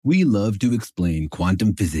We love to explain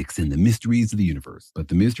quantum physics and the mysteries of the universe, but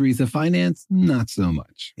the mysteries of finance, not so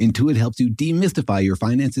much. Intuit helps you demystify your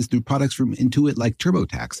finances through products from Intuit like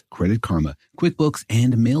TurboTax, Credit Karma, QuickBooks,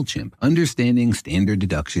 and MailChimp. Understanding standard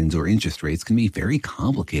deductions or interest rates can be very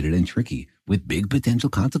complicated and tricky, with big potential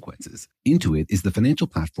consequences. Intuit is the financial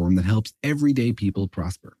platform that helps everyday people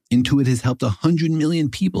prosper. Intuit has helped 100 million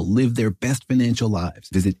people live their best financial lives.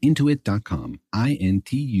 Visit Intuit.com, Intuit.com,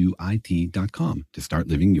 to start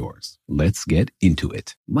living yours. Let's get into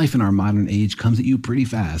it. Life in our modern age comes at you pretty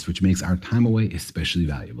fast, which makes our time away especially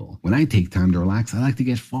valuable. When I take time to relax, I like to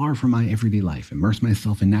get far from my everyday life, immerse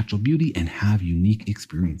myself in natural beauty, and have unique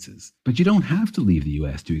experiences. But you don't have to leave the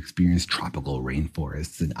U.S. to experience tropical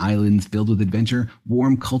rainforests and islands filled with adventure,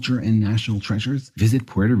 warm culture, and national treasures. Visit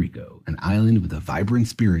Puerto Rico, an island with a vibrant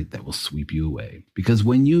spirit that will sweep you away. Because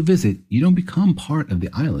when you visit, you don't become part of the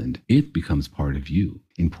island, it becomes part of you.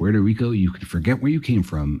 In Puerto Rico, you can forget where you came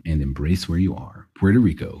from and embrace where you are. Puerto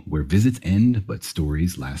Rico, where visits end, but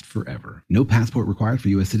stories last forever. No passport required for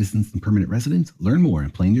U.S. citizens and permanent residents. Learn more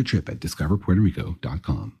and plan your trip at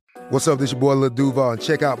discoverpuertorico.com. What's up, this your boy Lil Duval, and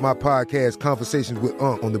check out my podcast, Conversations with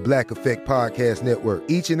Unc, on the Black Effect Podcast Network.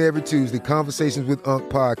 Each and every Tuesday, Conversations with Unc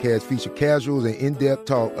podcast feature casual and in-depth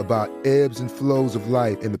talk about ebbs and flows of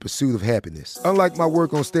life and the pursuit of happiness. Unlike my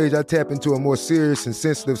work on stage, I tap into a more serious and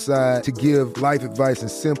sensitive side to give life advice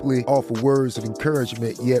and simply offer words of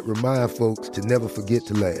encouragement, yet remind folks to never forget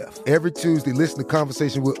to laugh. Every Tuesday, listen to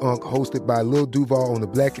Conversation with Unc, hosted by Lil Duval on the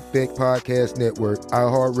Black Effect Podcast Network,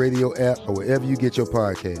 iHeartRadio app, or wherever you get your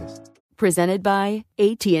podcasts. Presented by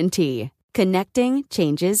AT&T. Connecting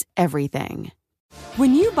changes everything.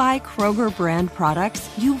 When you buy Kroger brand products,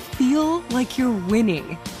 you feel like you're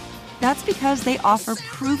winning. That's because they offer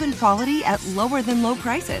proven quality at lower than low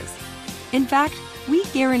prices. In fact, we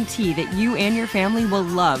guarantee that you and your family will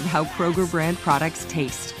love how Kroger brand products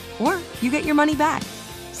taste, or you get your money back.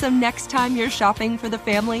 So next time you're shopping for the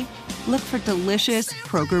family, look for delicious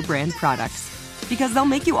Kroger brand products, because they'll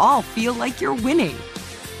make you all feel like you're winning.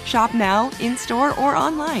 Shop now, in-store, or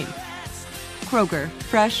online. Kroger,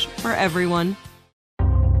 fresh for everyone.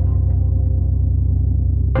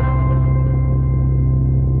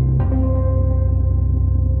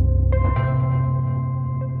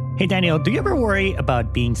 Hey, Daniel, do you ever worry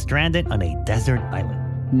about being stranded on a desert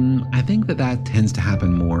island? I think that tends to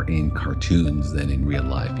happen more in cartoons than in real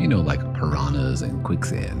life. You know, like piranhas and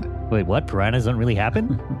quicksand. Wait, what? Piranhas don't really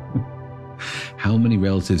happen? How many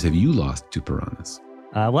relatives have you lost to piranhas?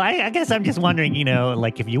 Well, I guess I'm just wondering,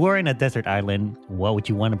 like if you were in a desert island, what would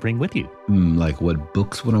you want to bring with you? Like what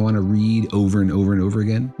books would I want to read over and over and over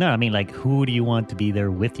again? No, I mean, like, who do you want to be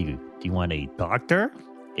there with you? Do you want a doctor,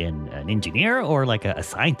 an engineer, or like a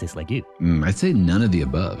scientist like you? I'd say none of the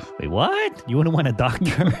above. Wait, what? You wouldn't want a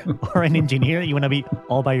doctor or an engineer? You want to be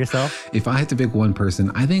all by yourself? If I had to pick one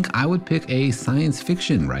person, I think I would pick a science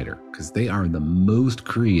fiction writer, because they are the most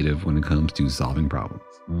creative when it comes to solving problems.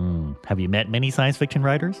 Have you met many science fiction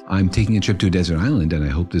writers? I'm taking a trip to a desert island, and I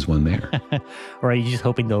hope there's one there. Or are you just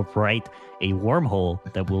hoping they'll write a wormhole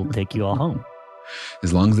that will take you all home?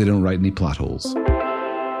 As long as they don't write any plot holes.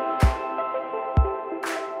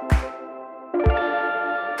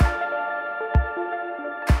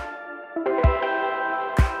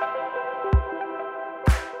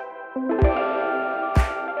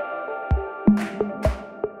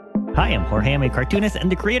 Hi, I'm Jorge. I'm a cartoonist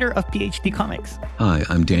and the creator of PhD Comics. Hi,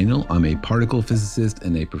 I'm Daniel. I'm a particle physicist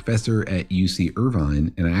and a professor at UC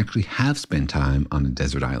Irvine, and I actually have spent time on a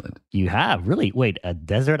desert island. You have? Really? Wait, a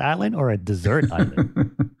desert island or a dessert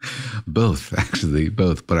island? Both, actually,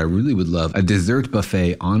 both. But I really would love a dessert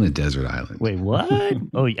buffet on a desert island. Wait, what?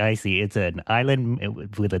 Oh, I see. It's an island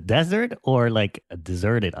with a desert, or like a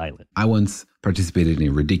deserted island? I once participated in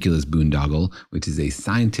a ridiculous boondoggle, which is a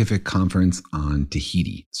scientific conference on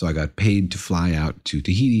Tahiti. So I got paid to fly out to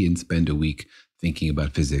Tahiti and spend a week thinking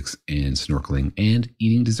about physics and snorkeling and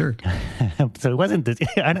eating dessert. So it wasn't,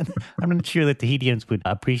 I'm not sure that Tahitians would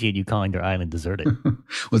appreciate you calling their island deserted. Well,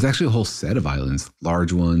 it's actually a whole set of islands,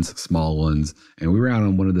 large ones, small ones. And we were out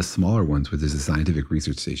on one of the smaller ones, which is a scientific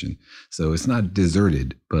research station. So it's not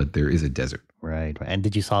deserted, but there is a desert. Right. And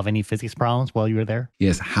did you solve any physics problems while you were there?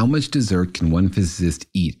 Yes. How much dessert can one physicist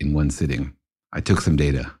eat in one sitting? I took some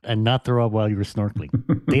data. And not throw up while you were snorkeling.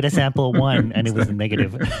 Data sample 1, and it was a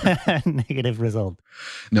negative result.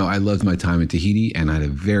 No, I loved my time in Tahiti, and I had a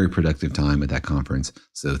very productive time at that conference.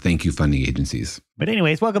 So thank you, funding agencies. But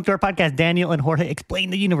anyways, welcome to our podcast, Daniel and Jorge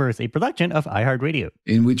Explain the Universe, a production of iHeartRadio.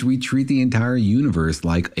 In which we treat the entire universe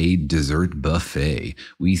like a dessert buffet.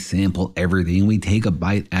 We sample everything. We take a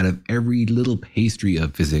bite out of every little pastry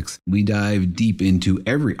of physics. We dive deep into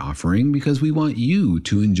every offering because we want you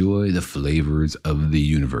to enjoy the flavors of the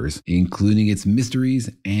universe, including its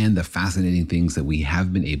mysteries and the fascinating things that we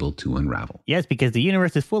have been able to unravel. Yes, because the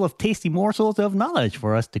universe is full of tasty morsels of knowledge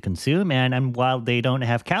for us to consume. And while they don't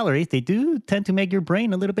have calories, they do tend to make your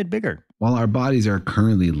brain a little bit bigger. While our bodies are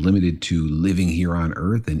currently limited to living here on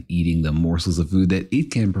Earth and eating the morsels of food that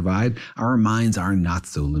it can provide, our minds are not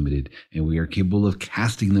so limited, and we are capable of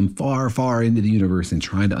casting them far, far into the universe and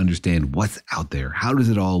trying to understand what's out there. How does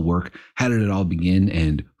it all work? How did it all begin?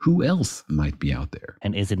 And who else might be out there?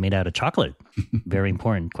 And is it made out of chocolate? Very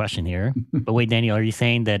important question here. But wait, Daniel, are you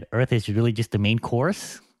saying that Earth is really just the main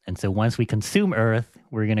course? And so once we consume Earth,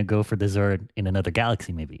 we're going to go for dessert in another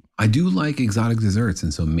galaxy, maybe. I do like exotic desserts.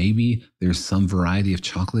 And so maybe there's some variety of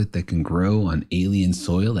chocolate that can grow on alien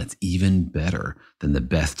soil that's even better than the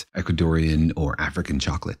best Ecuadorian or African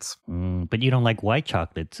chocolates. But you don't like white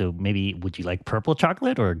chocolate. So maybe would you like purple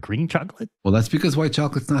chocolate or green chocolate? Well, that's because white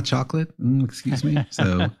chocolate's not chocolate. Excuse me.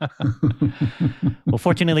 So, well,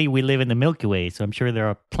 fortunately, we live in the Milky Way. So I'm sure there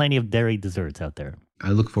are plenty of dairy desserts out there. I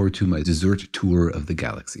look forward to my dessert tour of the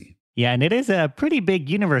galaxy. Yeah, and it is a pretty big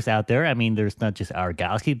universe out there. I mean, there's not just our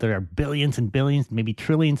galaxy. There are billions and billions, maybe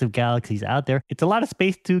trillions of galaxies out there. It's a lot of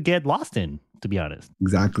space to get lost in, to be honest.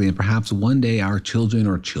 Exactly. And perhaps one day our children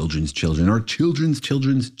or children's children or children's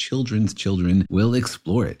children will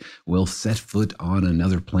explore it, will set foot on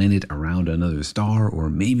another planet around another star, or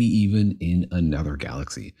maybe even in another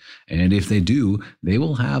galaxy. And if they do, they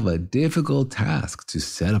will have a difficult task to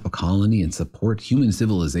set up a colony and support human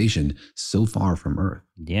civilization so far from Earth.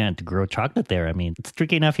 Yeah, and to grow chocolate there. I mean, it's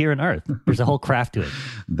tricky enough here on Earth. There's a whole craft to it.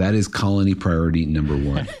 That is colony priority number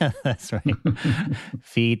one. That's right.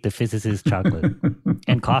 Feed the physicists chocolate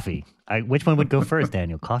and coffee. Which one would go first,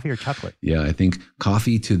 Daniel? Coffee or chocolate? Yeah, I think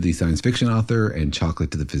coffee to the science fiction author and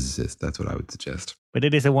chocolate to the physicist. That's what I would suggest. But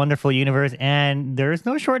it is a wonderful universe, and there's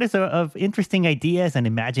no shortage of interesting ideas and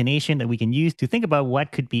imagination that we can use to think about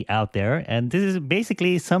what could be out there. And this is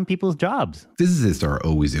basically some people's jobs. Physicists are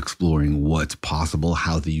always exploring what's possible,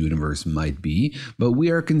 how the universe might be, but we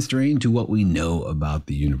are constrained to what we know about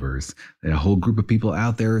the universe. There are a whole group of people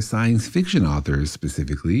out there, science fiction authors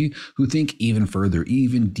specifically, who think even further,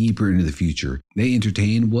 even deeper into the future. They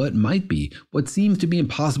entertain what might be, what seems to be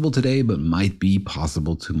impossible today, but might be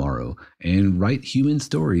possible tomorrow, and write human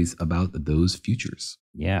stories about those futures.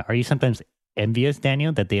 Yeah. Are you sometimes envious,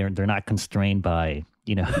 Daniel, that they're not constrained by,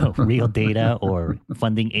 real data or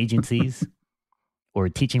funding agencies or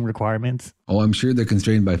teaching requirements? Oh, I'm sure they're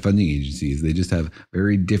constrained by funding agencies. They just have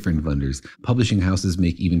very different funders. Publishing houses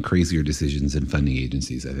make even crazier decisions than funding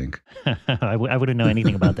agencies, I think. I wouldn't know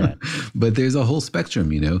anything about that. But there's a whole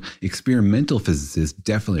spectrum, Experimental physicists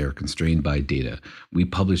definitely are constrained by data. We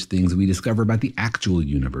publish things we discover about the actual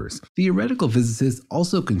universe. Theoretical physicists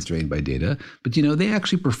also constrained by data, but they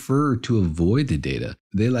actually prefer to avoid the data.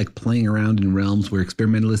 They like playing around in realms where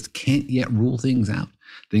experimentalists can't yet rule things out.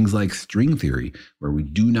 Things like string theory, where we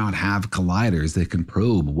do not have colliders that can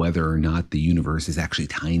probe whether or not the universe is actually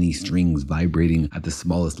tiny strings vibrating at the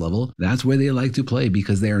smallest level. That's where they like to play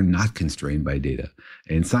because they are not constrained by data.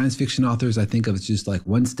 And science fiction authors, I think of as just like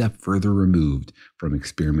one step further removed from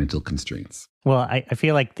experimental constraints. Well, I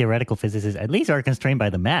feel like theoretical physicists at least are constrained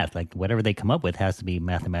by the math. Like whatever they come up with has to be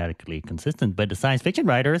mathematically consistent. But the science fiction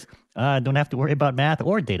writers don't have to worry about math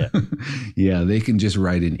or data. Yeah, they can just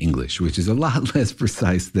write in English, which is a lot less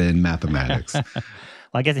precise than mathematics. Well,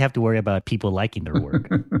 I guess they have to worry about people liking their work.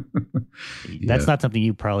 That's not something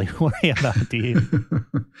you probably worry about, do you?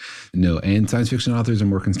 No, and science fiction authors are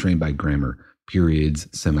more constrained by grammar. Periods,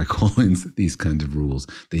 semicolons, these kinds of rules.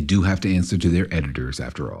 They do have to answer to their editors,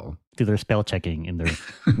 after all. Do their spell checking in their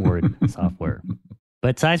Word software.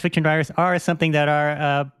 But science fiction writers are something that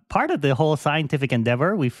are part of the whole scientific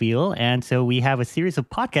endeavor, we feel. And so we have a series of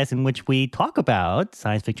podcasts in which we talk about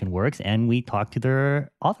science fiction works and we talk to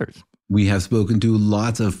their authors. We have spoken to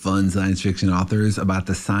lots of fun science fiction authors about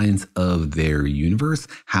the science of their universe,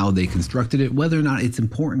 how they constructed it, whether or not it's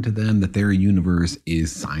important to them that their universe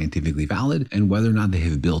is scientifically valid, and whether or not they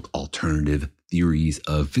have built alternative theories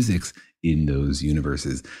of physics in those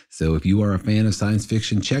universes. So if you are a fan of science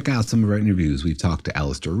fiction, check out some of our interviews. We've talked to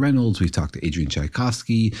Alistair Reynolds, we've talked to Adrian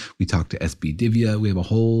Tchaikovsky, we talked to S.B. Divya. We have a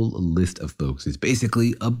whole list of folks. It's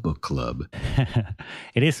basically a book club.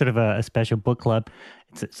 It is sort of a special book club.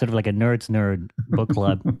 It's sort of like a nerd's nerd book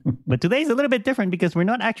club. But today's a little bit different because we're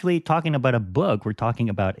not actually talking about a book. We're talking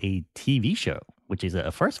about a TV show. which is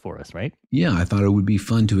a first for us, right? Yeah, I thought it would be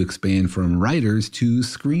fun to expand from writers to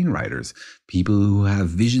screenwriters, people who have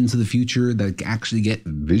visions of the future that actually get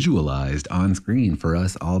visualized on screen for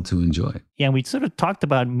us all to enjoy. Yeah, we sort of talked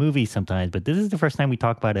about movies sometimes, but this is the first time we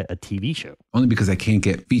talk about a TV show. Only because I can't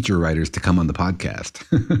get feature writers to come on the podcast.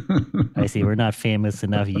 I see. We're not famous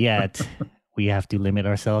enough yet. We have to limit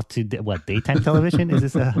ourselves to daytime television?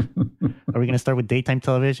 Are we going to start with daytime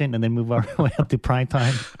television and then move our way up to prime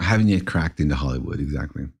time? I haven't yet cracked into Hollywood,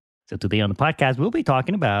 exactly. So today on the podcast, we'll be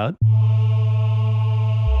talking about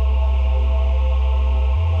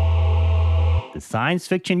the science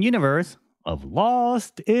fiction universe of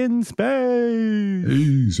Lost in Space.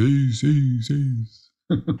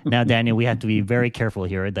 Now, Daniel, we have to be very careful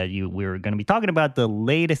here that we're going to be talking about the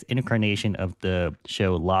latest incarnation of the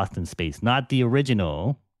show Lost in Space, not the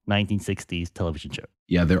original 1960s television show.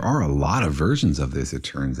 Yeah, there are a lot of versions of this, it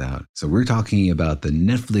turns out. So we're talking about the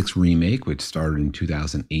Netflix remake, which started in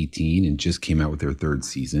 2018 and just came out with their third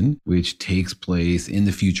season, which takes place in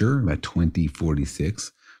the future, about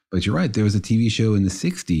 2046. But you're right, there was a TV show in the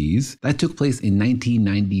 60s that took place in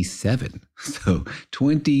 1997. So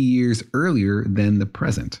 20 years earlier than the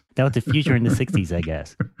present. That was the future in the 60s, I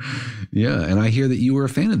guess. Yeah, and I hear that you were a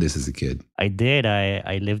fan of this as a kid. I did.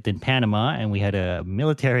 I lived in Panama, and we had a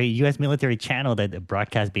U.S. military channel that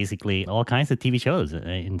broadcast basically all kinds of TV shows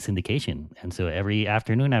in syndication. And so every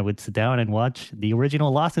afternoon I would sit down and watch the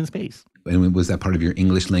original Lost in Space. And was that part of your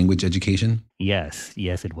English language education? Yes,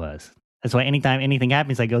 it was. That's why anytime anything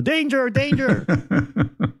happens, I go, danger, danger.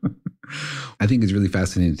 I think it's really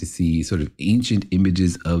fascinating to see sort of ancient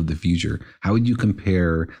images of the future. How would you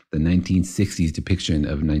compare the 1960s depiction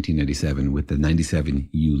of 1997 with the 97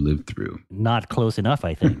 you lived through? Not close enough,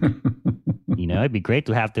 I think. It'd be great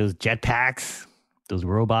to have those jetpacks, those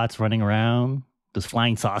robots running around, those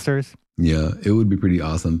flying saucers. Yeah, it would be pretty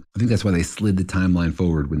awesome. I think that's why they slid the timeline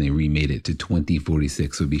forward when they remade it to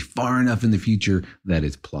 2046. So it would be far enough in the future that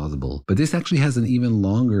it's plausible. But this actually has an even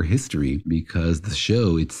longer history because the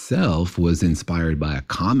show itself was inspired by a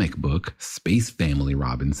comic book, Space Family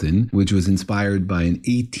Robinson, which was inspired by an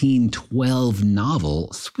 1812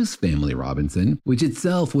 novel, Swiss Family Robinson, which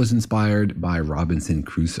itself was inspired by Robinson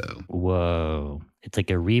Crusoe. Whoa. It's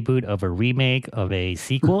like a reboot of a remake of a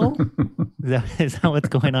sequel? Is that what's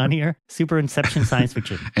going on here? Super Inception science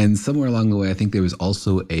fiction. And somewhere along the way, I think there was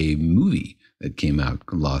also a movie that came out,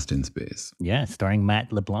 Lost in Space. Yeah, starring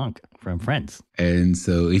Matt LeBlanc from Friends. And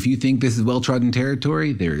so if you think this is well-trodden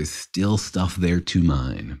territory, there is still stuff there to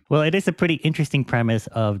mine. Well, it is a pretty interesting premise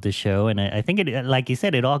of the show. And I think, like you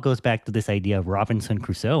said, it all goes back to this idea of Robinson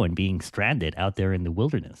Crusoe and being stranded out there in the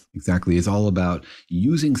wilderness. Exactly. It's all about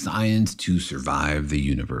using science to survive the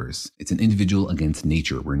universe. It's an individual against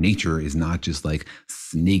nature, where nature is not just like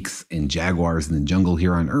snakes and jaguars in the jungle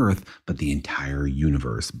here on Earth, but the entire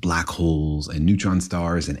universe, black holes and neutron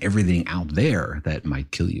stars and everything out there that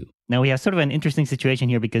might kill you. Now, we have sort of an interesting situation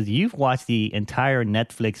here because you've watched the entire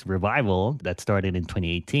Netflix revival that started in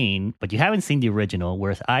 2018, but you haven't seen the original,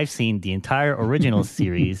 whereas I've seen the entire original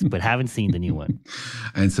series, but haven't seen the new one.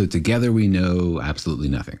 And so together we know absolutely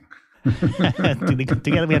nothing.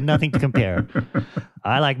 Together we have nothing to compare.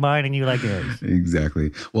 I like mine and you like yours.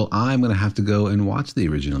 Exactly. Well, I'm going to have to go and watch the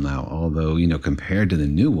original now, although, compared to the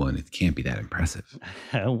new one, it can't be that impressive.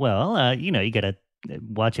 You got to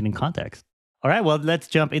watch it in context. All right, well, let's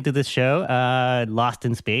jump into this show, Lost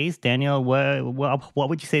in Space. Daniel, what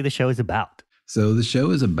would you say the show is about? So the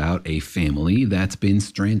show is about a family that's been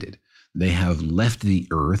stranded. They have left the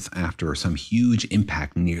Earth after some huge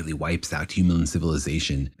impact nearly wipes out human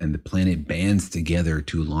civilization, and the planet bands together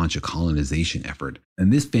to launch a colonization effort.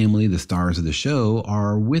 And this family, the stars of the show,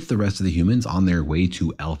 are with the rest of the humans on their way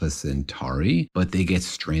to Alpha Centauri, but they get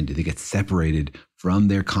stranded. They get separated from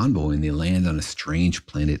their convoy and they land on a strange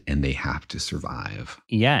planet and they have to survive.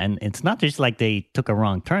 Yeah, and it's not just like they took a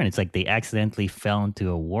wrong turn. It's like they accidentally fell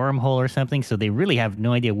into a wormhole or something. So they really have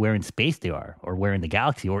no idea where in space they are or where in the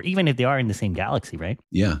galaxy, or even if they are in the same galaxy, right?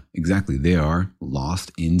 Yeah, exactly. They are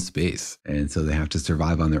lost in space. And so they have to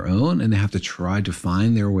survive on their own and they have to try to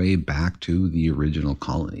find their way back to the original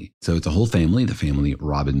colony. So it's a whole family, the family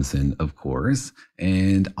Robinson, of course.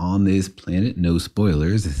 And on this planet, no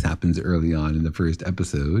spoilers, this happens early on in the first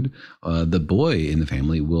episode, the boy in the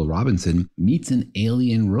family, Will Robinson, meets an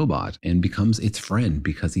alien robot and becomes its friend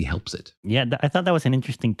because he helps it. Yeah, I thought that was an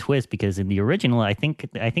interesting twist because in the original, I think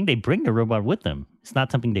they bring the robot with them. It's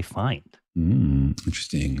not something they find.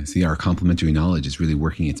 Interesting. See, our complementary knowledge is really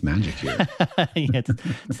working its magic here. Yeah,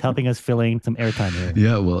 it's helping us fill in some airtime here.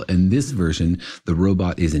 Yeah, well, in this version, the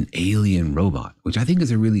robot is an alien robot, which I think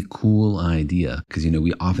is a really cool idea because,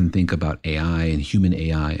 we often think about AI and human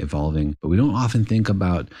AI evolving, but we don't often think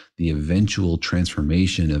about the eventual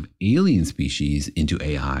transformation of alien species into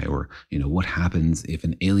AI or, what happens if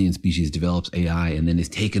an alien species develops AI and then is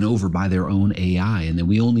taken over by their own AI and then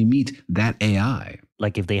we only meet that AI.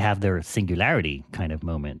 Like if they have their singularity kind of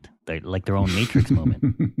moment, like their own Matrix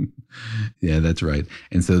moment. Yeah, that's right.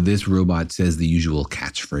 And so this robot says the usual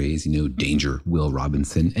catchphrase, danger, Will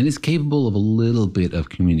Robinson, and is capable of a little bit of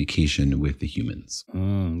communication with the humans.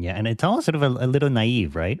 Yeah, and it's all sort of a little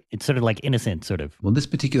naive, right? It's sort of like innocent, sort of. Well, this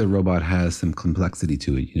particular robot has some complexity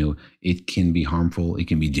to it. It can be harmful, it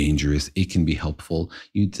can be dangerous, it can be helpful.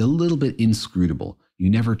 It's a little bit inscrutable. You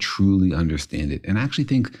never truly understand it. And I actually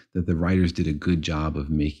think that the writers did a good job of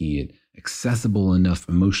making it accessible enough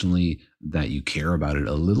emotionally that you care about it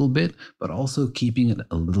a little bit, but also keeping it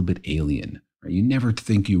a little bit alien. Right? You never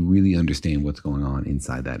think you really understand what's going on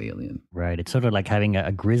inside that alien. Right. It's sort of like having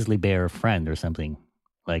a grizzly bear friend or something.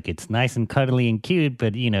 Like it's nice and cuddly and cute,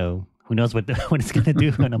 but who knows what it's going to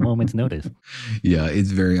do on a moment's notice. Yeah,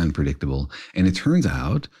 it's very unpredictable. And it turns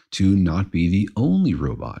out to not be the only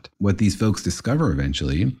robot. What these folks discover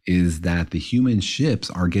eventually is that the human ships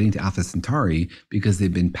are getting to Alpha Centauri because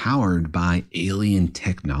they've been powered by alien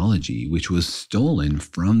technology, which was stolen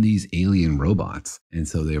from these alien robots. And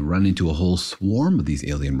so they run into a whole swarm of these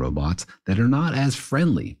alien robots that are not as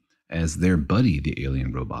friendly as their buddy, the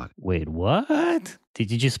alien robot. Wait, what? Did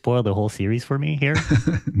you just spoil the whole series for me here?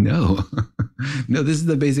 No. No, this is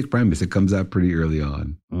the basic premise. It comes out pretty early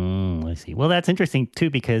on. I see. Well, that's interesting too,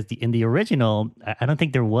 because in the original, I don't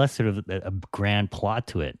think there was sort of a grand plot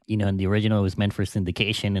to it. In the original, it was meant for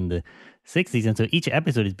syndication in the 60s. And so each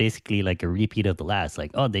episode is basically like a repeat of the last.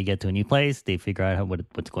 Like, they get to a new place. They figure out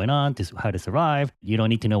what's going on, how to survive. You don't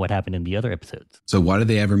need to know what happened in the other episodes. So why did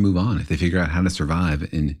they ever move on? If they figure out how to survive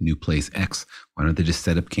in new place X, why don't they just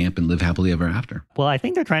set up camp and live happily ever after? Well, I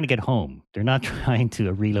think they're trying to get home. They're not trying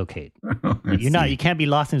to relocate. You can't be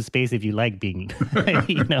lost in space if you like being,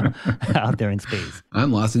 out there in space.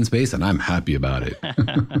 I'm lost in space and I'm happy about it.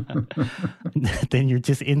 Then you're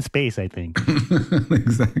just in space, I think.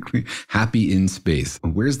 Exactly. Happy in space.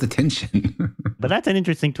 Where's the tension? But that's an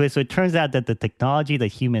interesting twist. So it turns out that the technology that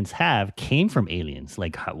humans have came from aliens.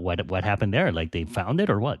 Like what happened there? Like they found it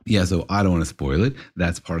or what? Yeah, so I don't want to spoil it.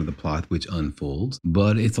 That's part of the plot which unfolds.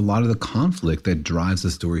 But it's a lot of the conflict that drives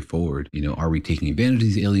the story forward. Are we taking advantage of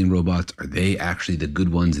these alien robots? Are they actually the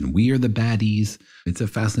good ones and we are the baddies? It's a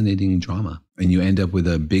fascinating drama. And you end up with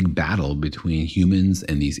a big battle between humans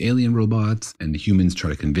and these alien robots, and the humans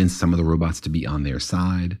try to convince some of the robots to be on their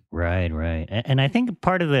side. Right. And I think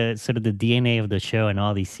part of the sort of the DNA of the show and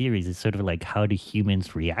all these series is sort of like, how do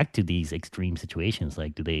humans react to these extreme situations?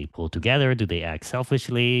 Like, do they pull together? Do they act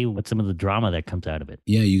selfishly? What's some of the drama that comes out of it?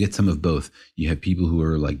 Yeah, you get some of both. You have people who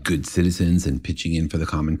are like good citizens and pitching in for the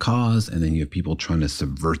common cause, and then you have people trying to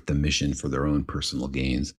subvert the mission for their own personal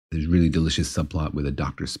gains. There's a really delicious subplot with a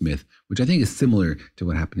Dr. Smith, which I think is similar to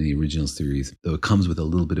what happened in the original series, though it comes with a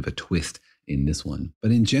little bit of a twist in this one.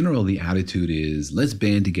 But in general, the attitude is, let's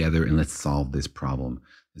band together and let's solve this problem.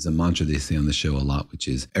 There's a mantra they say on the show a lot, which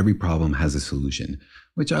is every problem has a solution,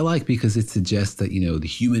 which I like because it suggests that, the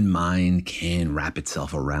human mind can wrap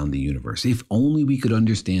itself around the universe. If only we could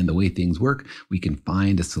understand the way things work, we can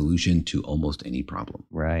find a solution to almost any problem.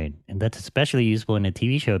 Right. And that's especially useful in a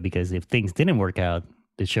TV show because if things didn't work out,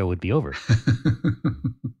 the show would be over.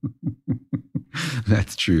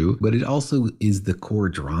 That's true. But it also is the core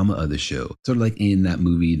drama of the show. Sort of like in that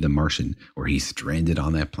movie, The Martian, where he's stranded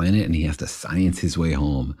on that planet and he has to science his way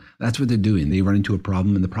home. That's what they're doing. They run into a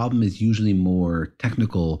problem, and the problem is usually more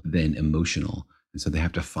technical than emotional. And so they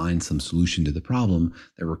have to find some solution to the problem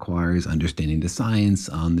that requires understanding the science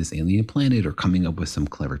on this alien planet or coming up with some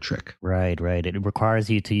clever trick. Right. It requires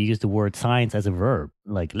you to use the word science as a verb.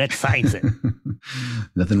 Like, let's science it.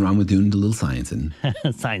 Nothing wrong with doing a little sciencing.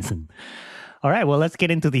 Sciencing. All right, well, let's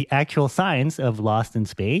get into the actual science of Lost in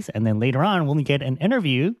Space. And then later on, we'll get an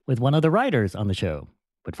interview with one of the writers on the show.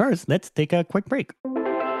 But first, let's take a quick break.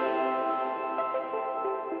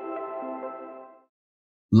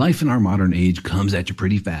 Life in our modern age comes at you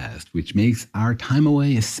pretty fast, which makes our time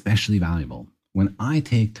away especially valuable. When I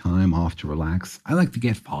take time off to relax, I like to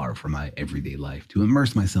get far from my everyday life to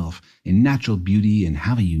immerse myself in natural beauty and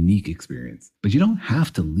have a unique experience. But you don't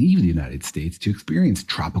have to leave the United States to experience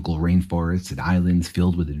tropical rainforests and islands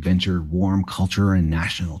filled with adventure, warm culture, and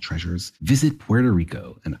national treasures. Visit Puerto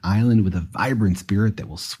Rico, an island with a vibrant spirit that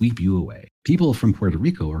will sweep you away. People from Puerto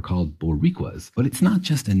Rico are called Boricuas, but it's not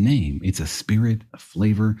just a name. It's a spirit, a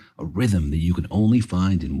flavor, a rhythm that you can only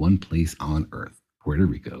find in one place on Earth. Puerto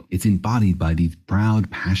Rico. It's embodied by these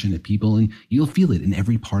proud, passionate people, and you'll feel it in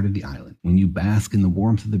every part of the island. When you bask in the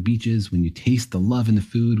warmth of the beaches, when you taste the love in the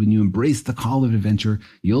food, when you embrace the call of adventure,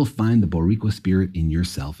 you'll find the Boricua spirit in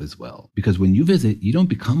yourself as well. Because when you visit, you don't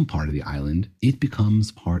become part of the island, it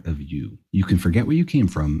becomes part of you. You can forget where you came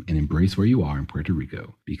from and embrace where you are in Puerto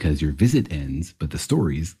Rico, because your visit ends, but the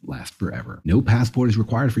stories last forever. No passport is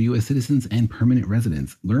required for U.S. citizens and permanent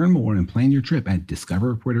residents. Learn more and plan your trip at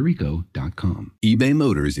discoverpuertorico.com. eBay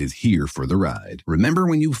Motors is here for the ride. Remember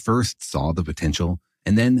when you first saw the potential?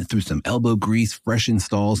 And then through some elbow grease, fresh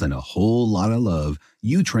installs, and a whole lot of love,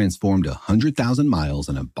 you transformed 100,000 miles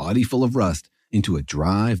and a body full of rust into a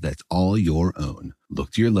drive that's all your own.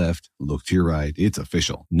 Look to your left, look to your right. It's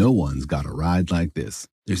official. No one's got a ride like this.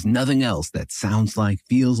 There's nothing else that sounds like,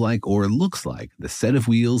 feels like, or looks like the set of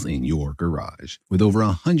wheels in your garage. With over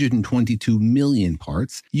 122 million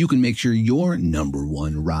parts, you can make sure your number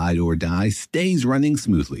one ride or die stays running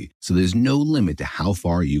smoothly, so there's no limit to how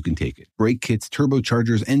far you can take it. Brake kits,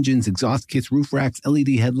 turbochargers, engines, exhaust kits, roof racks,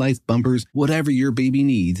 LED headlights, bumpers, whatever your baby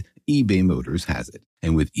needs, eBay Motors has it.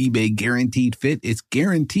 And with eBay Guaranteed Fit, it's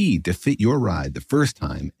guaranteed to fit your ride the first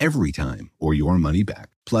time, every time, or your money back.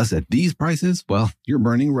 Plus, at these prices, well, you're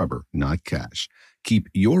burning rubber, not cash. Keep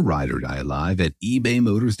your ride or die alive at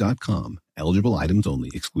ebaymotors.com. Eligible items only.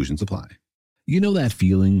 Exclusions apply. You know that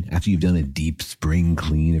feeling after you've done a deep spring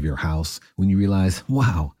clean of your house when you realize,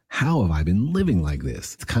 wow, how have I been living like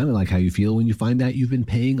this? It's kind of like how you feel when you find out you've been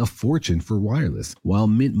paying a fortune for wireless, while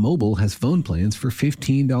Mint Mobile has phone plans for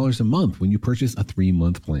 $15 a month when you purchase a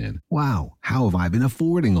 3-month plan. Wow, how have I been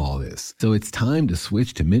affording all this? So it's time to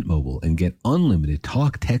switch to Mint Mobile and get unlimited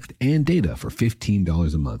talk, text, and data for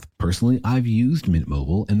 $15 a month. Personally, I've used Mint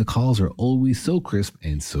Mobile, and the calls are always so crisp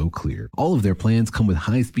and so clear. All of their plans come with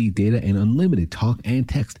high-speed data and unlimited talk and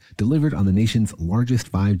text delivered on the nation's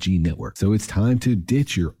largest 5G network. So it's time to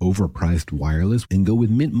ditch your overpriced wireless and go with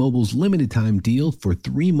Mint Mobile's limited time deal for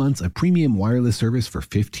 3 months of premium wireless service for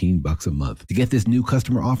 $15 a month. To get this new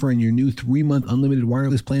customer offer and your new 3-month unlimited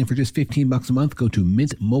wireless plan for just $15 a month, go to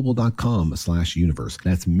mintmobile.com/universe.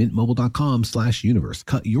 That's mintmobile.com/universe.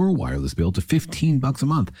 Cut your wireless bill to $15 a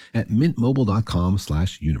month at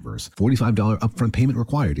mintmobile.com/universe. $45 upfront payment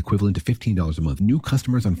required, equivalent to $15 a month. New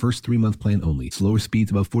customers on first 3-month plan only. Slower speeds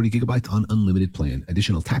above 40 gigabytes on unlimited plan.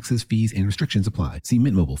 Additional taxes, fees, and restrictions apply. See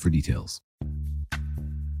Mint Mobile for details.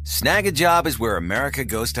 Snag a Job is where America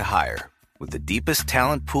goes to hire, with the deepest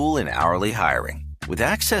talent pool in hourly hiring. With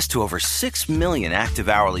access to over 6 million active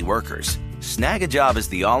hourly workers, Snag a Job is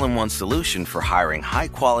the all-in-one solution for hiring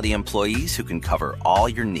high-quality employees who can cover all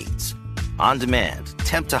your needs. On demand,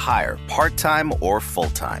 temp to hire, part-time or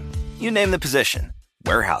full-time. You name the position.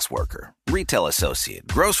 Warehouse worker, retail associate,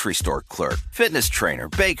 grocery store clerk, fitness trainer,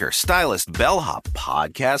 baker, stylist, bellhop,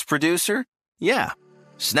 podcast producer. Yeah,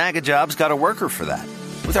 Snag a Job's got a worker for that.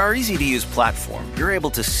 With our easy-to-use platform, you're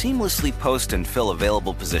able to seamlessly post and fill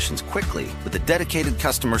available positions quickly with a dedicated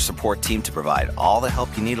customer support team to provide all the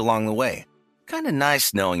help you need along the way. Kind of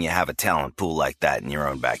nice knowing you have a talent pool like that in your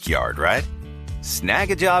own backyard, right?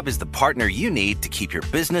 Snag a Job is the partner you need to keep your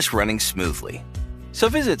business running smoothly. So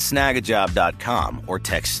visit snagajob.com or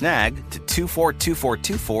text snag to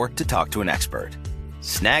 242424 to talk to an expert.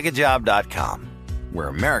 Snagajob.com, where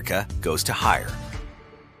America goes to hire.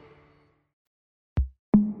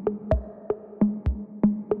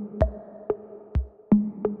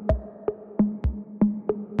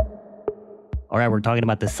 All right, we're talking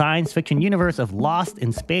about the science fiction universe of Lost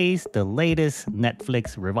in Space, the latest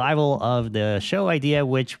Netflix revival of the show idea,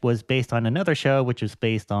 which was based on another show, which was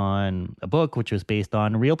based on a book, which was based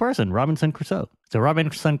on a real person, Robinson Crusoe. So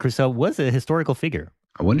Robinson Crusoe was a historical figure.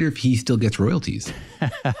 I wonder if he still gets royalties.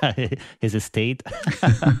 His estate?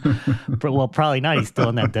 Well, probably not. He's still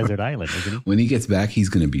on that desert island, isn't he? When he gets back, he's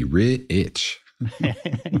going to be rich.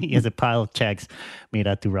 He has a pile of checks made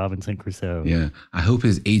out to Robinson Crusoe. Yeah. I hope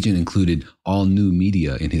his agent included all new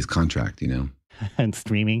media in his contract, you know? And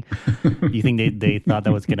streaming. You think they thought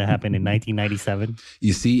that was going to happen in 1997?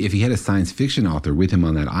 You see, if he had a science fiction author with him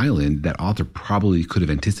on that island, that author probably could have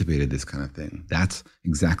anticipated this kind of thing. That's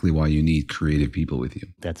exactly why you need creative people with you.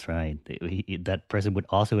 That's right. That person would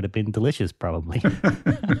have been delicious, probably.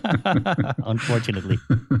 Unfortunately.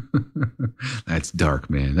 That's dark,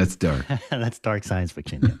 man. That's dark. That's dark science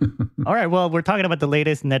fiction. Yeah. All right. Well, we're talking about the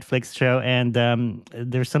latest Netflix show, and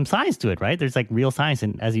there's some science to it, right? There's like real science.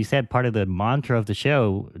 And as you said, part of the mantra of the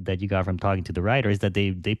show that you got from talking to the writer is that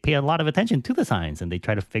they pay a lot of attention to the science and they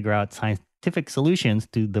try to figure out scientific solutions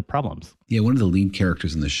to the problems. Yeah, one of the lead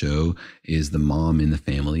characters in the show is the mom in the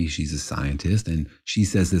family. She's a scientist, and she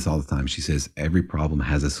says this all the time. She says every problem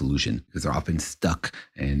has a solution because they're often stuck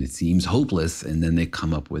and it seems hopeless, and then they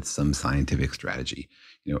come up with some scientific strategy.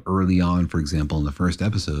 You know, early on, for example, in the first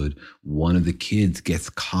episode, one of the kids gets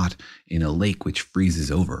caught in a lake which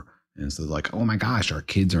freezes over. And so they're like, oh my gosh, our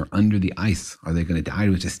kids are under the ice. Are they going to die? Do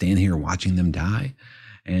we have to stand here watching them die?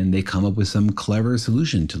 And they come up with some clever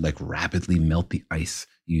solution to like rapidly melt the ice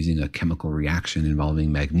using a chemical reaction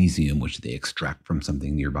involving magnesium, which they extract from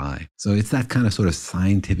something nearby. So it's that kind of sort of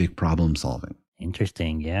scientific problem solving.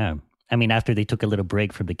 Interesting. Yeah. I mean, after they took a little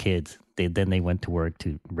break from the kids, then they went to work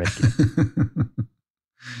to rescue.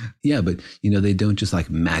 Yeah, but you know, they don't just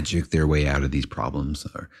like magic their way out of these problems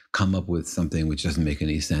or come up with something which doesn't make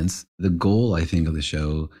any sense. The goal, I think, of the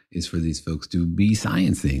show is for these folks to be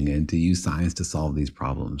sciencing and to use science to solve these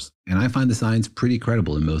problems. And I find the science pretty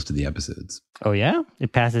credible in most of the episodes. Oh, yeah?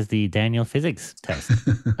 It passes the Daniel physics test.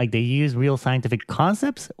 Like they use real scientific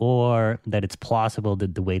concepts, or that it's plausible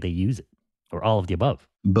that the way they use it, or all of the above?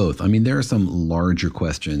 Both. I mean, there are some larger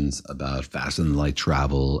questions about faster than light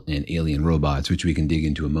travel and alien robots, which we can dig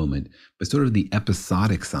into a moment. But sort of the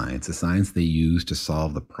episodic science, the science they use to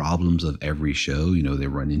solve the problems of every show. You know, they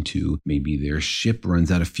run into maybe their ship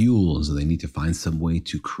runs out of fuel, and so they need to find some way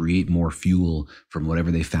to create more fuel from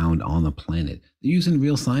whatever they found on the planet. They're using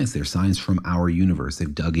real science there, science from our universe.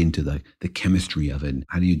 They've dug into the chemistry of it.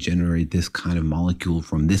 How do you generate this kind of molecule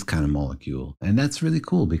from this kind of molecule? And that's really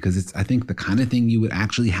cool because it's, I think, the kind of thing you would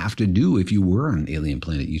actually have to do if you were on an alien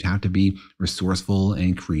planet. You'd have to be resourceful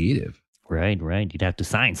and creative. Right. You'd have to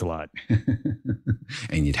science a lot.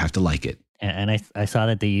 And you'd have to like it. And I saw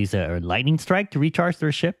that they use a lightning strike to recharge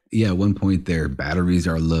their ship. Yeah, at one point their batteries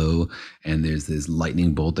are low and there's this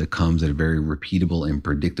lightning bolt that comes at a very repeatable and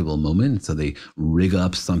predictable moment. So they rig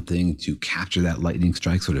up something to capture that lightning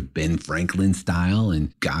strike, sort of Ben Franklin style,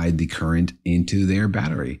 and guide the current into their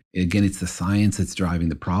battery. Again, it's the science that's driving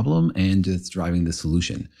the problem and it's driving the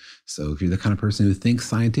solution. So if you're the kind of person who thinks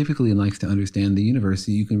scientifically and likes to understand the universe,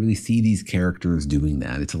 you can really see these characters doing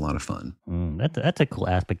that. It's a lot of fun. That's a cool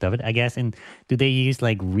aspect of it, I guess. And do they use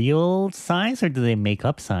like real science, or do they make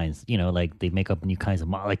up science? You know, like they make up new kinds of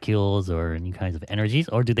molecules or new kinds of energies,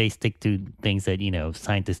 or do they stick to things that, you know,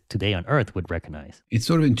 scientists today on Earth would recognize? It's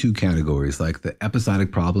sort of in two categories, like the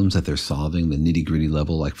episodic problems that they're solving, the nitty-gritty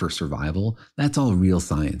level, like for survival. That's all real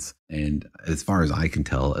science. And as far as I can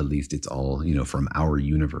tell, at least it's all, you know, from our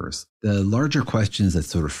universe. The larger questions that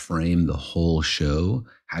sort of frame the whole show,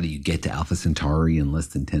 how do you get to Alpha Centauri in less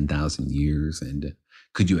than 10,000 years? And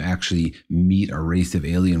could you actually meet a race of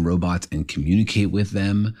alien robots and communicate with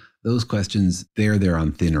them? Those questions, they're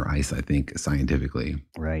on thinner ice, I think, scientifically.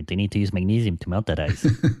 Right. They need to use magnesium to melt that ice.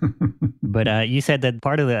 But you said that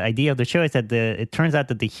part of the idea of the show is that it turns out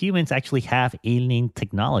that the humans actually have alien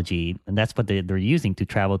technology, and that's what they're using to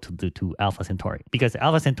travel to Alpha Centauri, because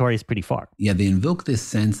Alpha Centauri is pretty far. Yeah, they invoke this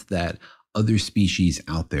sense that other species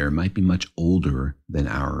out there might be much older than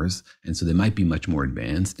ours, and so they might be much more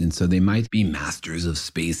advanced, and so they might be masters of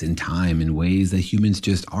space and time in ways that humans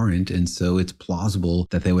just aren't, and so it's plausible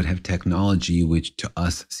that they would have technology which to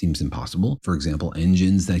us seems impossible. For example,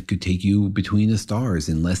 engines that could take you between the stars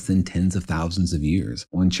in less than tens of thousands of years.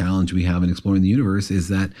 One challenge we have in exploring the universe is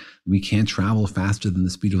that we can't travel faster than the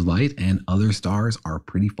speed of light, and other stars are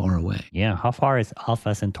pretty far away. Yeah, how far is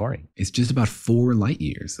Alpha Centauri? It's just about 4 light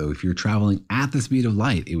years. So if you're traveling at the speed of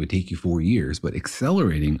light, it would take you 4 years, but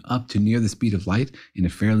accelerating up to near the speed of light in a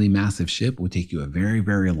fairly massive ship would take you a very,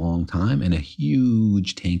 very long time and a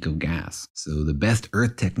huge tank of gas. So the best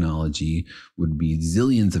Earth technology would be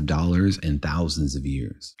zillions of dollars and thousands of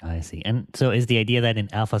years. I see. And so is the idea that in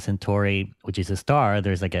Alpha Centauri, which is a star,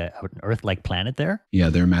 there's like an Earth-like planet there? Yeah,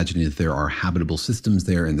 they're imagining that there are habitable systems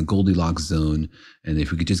there in the Goldilocks zone. And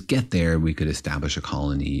if we could just get there, we could establish a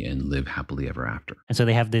colony and live happily ever after. And so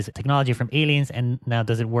they have this technology from aliens. And now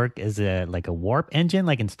does it work as a warp engine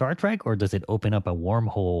like in Star Trek, or does it open up a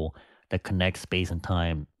wormhole that connects space and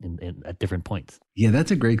time at different points? Yeah,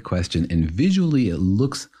 that's a great question. And visually, it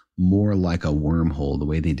looks more like a wormhole, the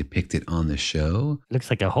way they depict it on the show. Looks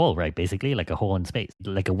like a hole, right? Basically, like a hole in space,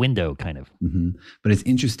 like a window kind of. But it's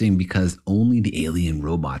interesting because only the alien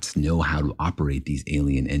robots know how to operate these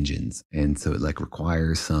alien engines. And so it like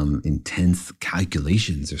requires some intense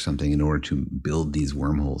calculations or something in order to build these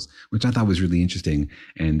wormholes, which I thought was really interesting.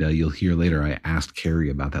 And you'll hear later, I asked Carrie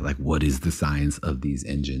about that, like, what is the science of these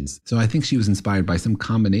engines? So I think she was inspired by some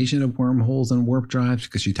combination of wormholes and warp drives,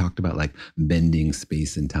 because she talked about like bending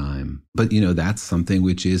space and time. But, you know, that's something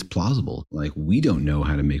which is plausible. Like, we don't know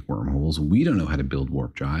how to make wormholes. We don't know how to build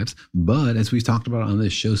warp drives. But as we've talked about on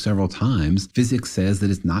this show several times, physics says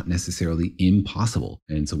that it's not necessarily impossible.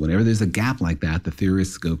 And so whenever there's a gap like that, the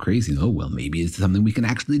theorists go crazy. Oh, well, maybe it's something we can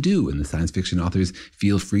actually do. And the science fiction authors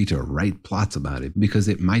feel free to write plots about it, because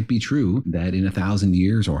it might be true that in 1,000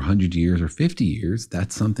 years or 100 years or 50 years,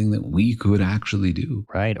 that's something that we could actually do.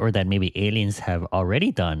 Right. Or that maybe aliens have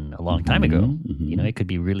already done a long time ago. You know, it could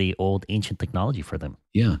be really old, ancient technology for them.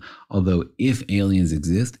 Yeah. Although if aliens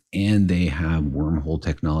exist and they have wormhole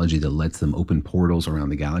technology that lets them open portals around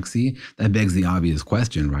the galaxy, that begs the obvious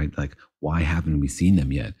question, right? Like, why haven't we seen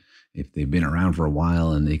them yet? If they've been around for a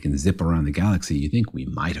while and they can zip around the galaxy, you think we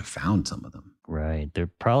might have found some of them. Right. They're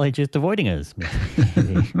probably just avoiding us.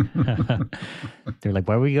 They're like,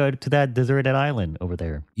 why would we go to that deserted island over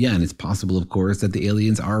there? Yeah, and it's possible, of course, that the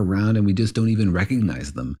aliens are around and we just don't even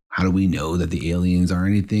recognize them. How do we know that the aliens are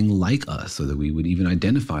anything like us, so that we would even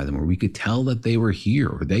identify them, or we could tell that they were here,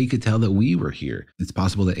 or they could tell that we were here? It's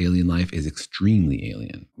possible that alien life is extremely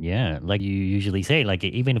alien. Yeah, like you usually say, like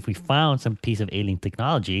even if we found some piece of alien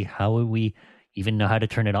technology, how would we even know how to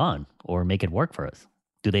turn it on or make it work for us?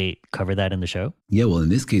 Do they cover that in the show? Yeah, well, in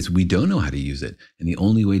this case, we don't know how to use it. And the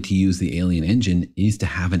only way to use the alien engine is to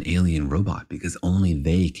have an alien robot, because only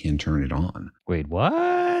they can turn it on. Wait,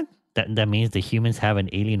 what? That means the humans have an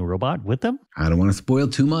alien robot with them? I don't want to spoil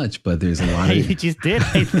too much, but there's a lot of... You just did,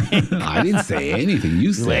 I think. I didn't say anything.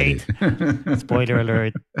 You said it. Spoiler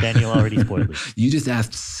alert. Daniel already spoiled it. You just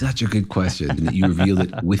asked such a good question that you revealed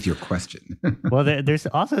it with your question. Well, there's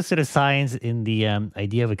also sort of science in the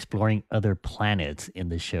idea of exploring other planets in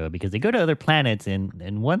the show, because they go to other planets.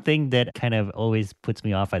 And one thing that kind of always puts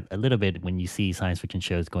me off a little bit when you see science fiction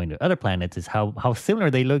shows going to other planets is how similar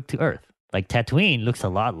they look to Earth. Like Tatooine looks a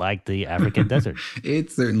lot like the African desert. It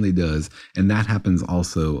certainly does. And that happens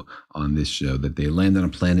also on this show, that they land on a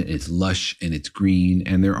planet, it's lush and it's green,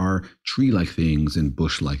 and there are tree-like things and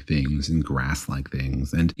bush-like things and grass-like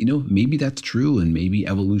things. And, you know, maybe that's true, and maybe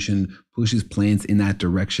evolution pushes plants in that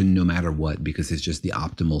direction no matter what, because it's just the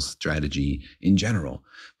optimal strategy in general.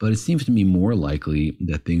 But it seems to me more likely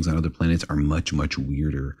that things on other planets are much, much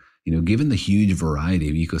weirder. You know, given the huge variety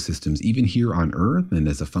of ecosystems, even here on Earth, and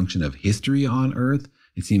as a function of history on Earth,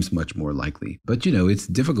 it seems much more likely. But, you know, it's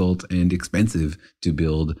difficult and expensive to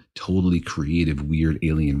build totally creative, weird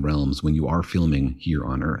alien realms when you are filming here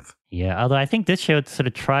on Earth. Yeah, although I think this show sort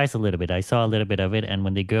of tries a little bit. I saw a little bit of it, and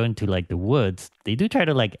when they go into like the woods, they do try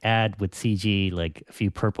to like add with CG like a few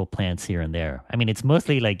purple plants here and there. I mean, it's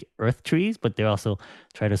mostly like earth trees, but they also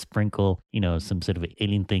try to sprinkle, you know, some sort of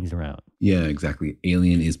alien things around. Yeah, exactly.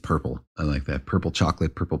 Alien is purple. I like that. Purple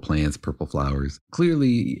chocolate, purple plants, purple flowers.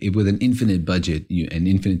 Clearly, with an infinite budget and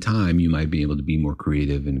infinite time, you might be able to be more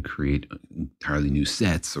creative and create entirely new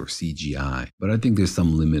sets or CGI. But I think there's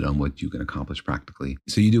some limit on what you can accomplish practically.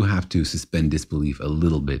 So you do have to suspend disbelief a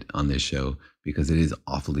little bit on this show, because it is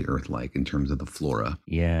awfully Earth-like in terms of the flora.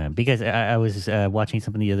 Yeah, because I was watching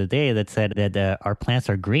something the other day that said that our plants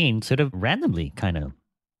are green sort of randomly, kind of.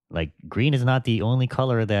 Like green is not the only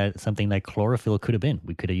color that something like chlorophyll could have been.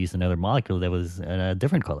 We could have used another molecule that was a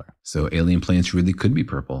different color. So alien plants really could be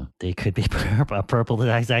purple. They could be purple. Purple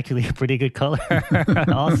is actually a pretty good color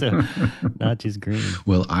also, not just green.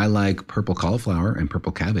 Well, I like purple cauliflower and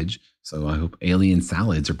purple cabbage. So I hope alien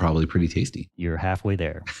salads are probably pretty tasty. You're halfway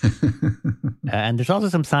there. And there's also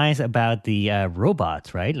some science about the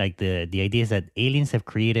robots, right? Like the idea is that aliens have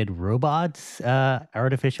created robots,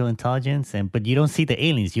 artificial intelligence, but you don't see the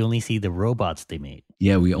aliens. You only see the robots they made.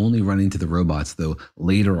 Yeah, we only run into the robots, though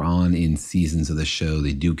later on in seasons of the show,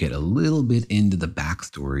 they do get a little bit into the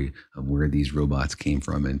backstory of where these robots came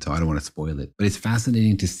from. And so I don't want to spoil it. But it's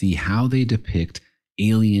fascinating to see how they depict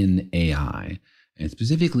alien AI. And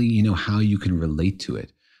specifically, you know, how you can relate to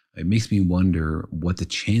it. It makes me wonder what the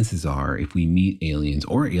chances are if we meet aliens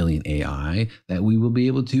or alien AI that we will be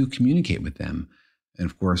able to communicate with them. And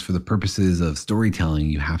of course, for the purposes of storytelling,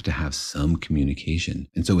 you have to have some communication.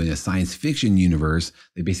 And so in a science fiction universe,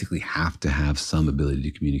 they basically have to have some ability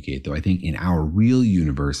to communicate. Though I think in our real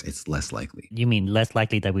universe, it's less likely. You mean less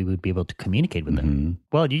likely that we would be able to communicate with them?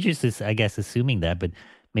 Well, you just, I guess, assuming that, but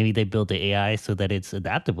maybe they built the AI so that it's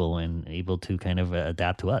adaptable and able to kind of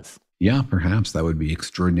adapt to us. Yeah, perhaps that would be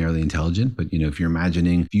extraordinarily intelligent. But, if you're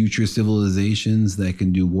imagining future civilizations that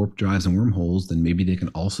can do warp drives and wormholes, then maybe they can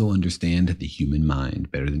also understand the human mind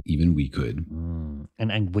better than even we could.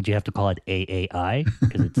 And would you have to call it AAI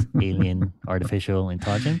because it's alien artificial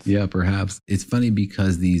intelligence? Yeah, perhaps. It's funny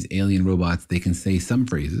because these alien robots, they can say some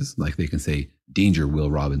phrases, like they can say, "Danger, Will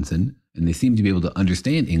Robinson," and they seem to be able to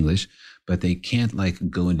understand English, but they can't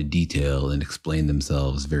go into detail and explain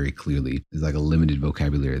themselves very clearly. There's a limited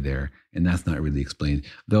vocabulary there, and that's not really explained.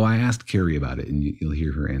 Though I asked Carrie about it, and you'll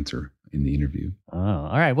hear her answer in the interview. Oh,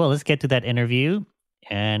 all right. Well, let's get to that interview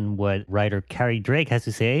and what writer Carrie Drake has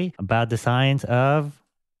to say about the science of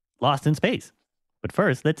Lost in Space. But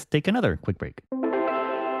first, let's take another quick break.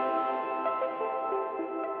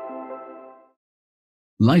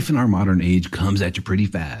 Life in our modern age comes at you pretty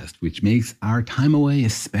fast, which makes our time away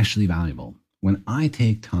especially valuable. When I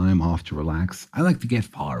take time off to relax, I like to get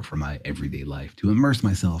far from my everyday life, to immerse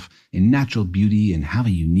myself in natural beauty and have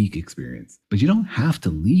a unique experience. But you don't have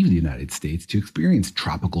to leave the United States to experience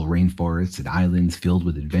tropical rainforests and islands filled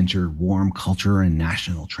with adventure, warm culture, and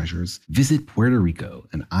national treasures. Visit Puerto Rico,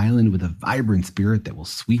 an island with a vibrant spirit that will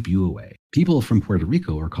sweep you away. People from Puerto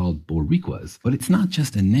Rico are called Boricuas, but it's not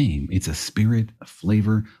just a name, it's a spirit, a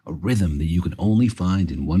flavor, a rhythm that you can only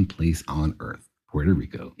find in one place on Earth. Puerto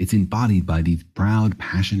Rico. It's embodied by these proud,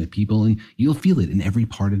 passionate people, and you'll feel it in every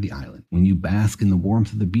part of the island. When you bask in the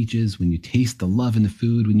warmth of the beaches, when you taste the love in the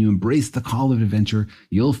food, when you embrace the call of adventure,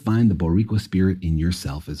 you'll find the Boricua spirit in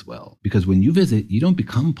yourself as well. Because when you visit, you don't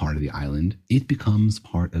become part of the island, it becomes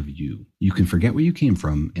part of you. You can forget where you came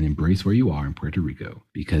from and embrace where you are in Puerto Rico,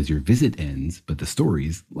 because your visit ends, but the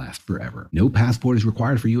stories last forever. No passport is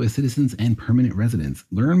required for U.S. citizens and permanent residents.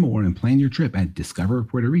 Learn more and plan your trip at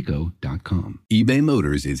discoverpuertorico.com. eBay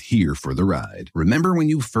Motors is here for the ride. Remember when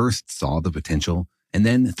you first saw the potential? And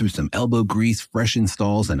then through some elbow grease, fresh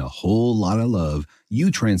installs, and a whole lot of love,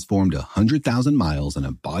 you transformed 100,000 miles and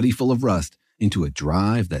a body full of rust into a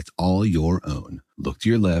drive that's all your own. Look to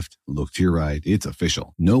your left, look to your right. It's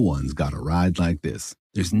official. No one's got a ride like this.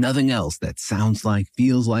 There's nothing else that sounds like,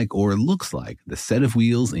 feels like, or looks like the set of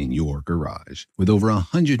wheels in your garage. With over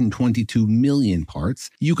 122 million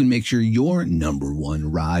parts, you can make sure your number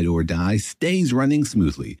one ride or die stays running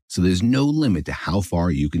smoothly, so there's no limit to how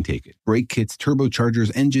far you can take it. Brake kits,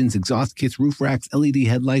 turbochargers, engines, exhaust kits, roof racks, LED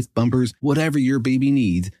headlights, bumpers, whatever your baby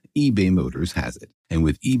needs, eBay Motors has it. And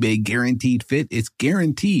with eBay Guaranteed Fit, it's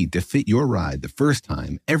guaranteed to fit your ride the first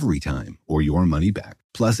time, every time, or your money back.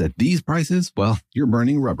 Plus, at these prices, well, you're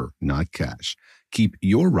burning rubber, not cash. Keep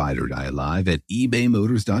your ride or die alive at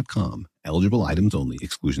ebaymotors.com. Eligible items only.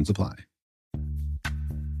 Exclusions apply.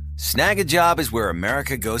 Snag a Job is where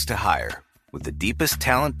America goes to hire, with the deepest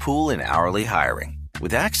talent pool in hourly hiring.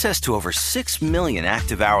 With access to over 6 million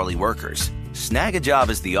active hourly workers, Snag a Job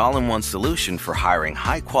is the all-in-one solution for hiring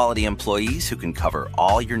high-quality employees who can cover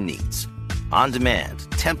all your needs. On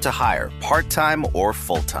demand, temp to hire, part-time or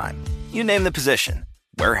full-time. You name the position.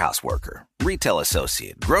 Warehouse worker, retail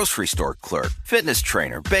associate, grocery store clerk, fitness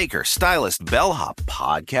trainer, baker, stylist, bellhop,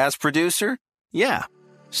 podcast producer. Yeah,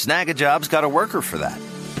 Snag a Job's got a worker for that.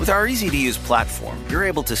 With our easy-to-use platform, you're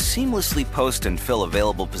able to seamlessly post and fill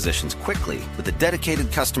available positions quickly with a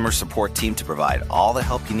dedicated customer support team to provide all the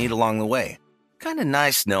help you need along the way. Kind of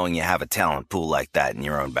nice knowing you have a talent pool like that in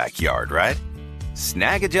your own backyard, right?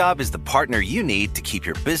 Snag a Job is the partner you need to keep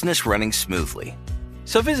your business running smoothly.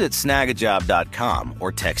 So visit snagajob.com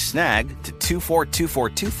or text snag to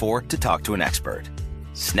 242424 to talk to an expert.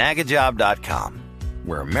 Snagajob.com,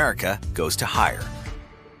 where America goes to hire.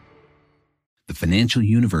 The financial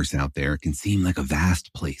universe out there can seem like a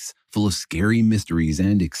vast place, full of scary mysteries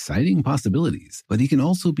and exciting possibilities, but it can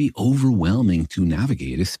also be overwhelming to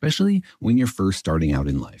navigate, especially when you're first starting out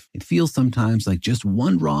in life. It feels sometimes like just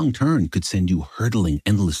one wrong turn could send you hurtling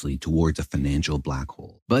endlessly towards a financial black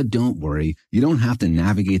hole. But don't worry, you don't have to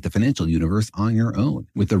navigate the financial universe on your own.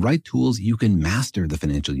 With the right tools, you can master the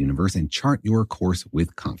financial universe and chart your course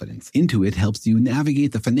with confidence. Intuit helps you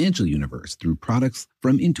navigate the financial universe through products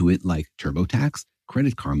from Intuit like TurboTax,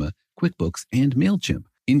 Credit Karma, QuickBooks, and MailChimp.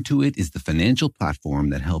 Intuit is the financial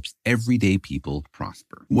platform that helps everyday people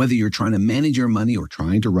prosper. Whether you're trying to manage your money or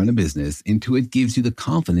trying to run a business, Intuit gives you the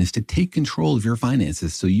confidence to take control of your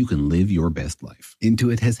finances so you can live your best life.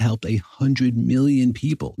 Intuit has helped 100 million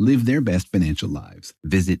people live their best financial lives.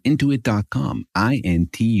 Visit Intuit.com,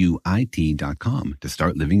 INTUIT.com to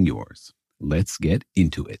start living yours. Let's get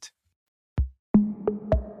into it.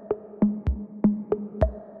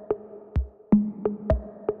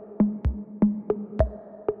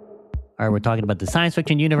 All All right, we're talking about the science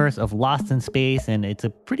fiction universe of Lost in Space, and it's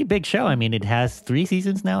a pretty big show. I mean, it has 3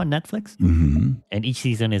 seasons now on Netflix, and each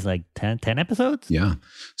season is like 10 episodes. Yeah.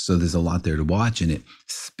 So there's a lot there to watch, and it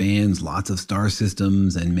spans lots of star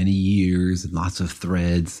systems and many years and lots of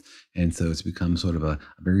threads. And so it's become sort of a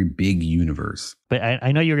very big universe. But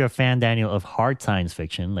I know you're a fan, Daniel, of hard science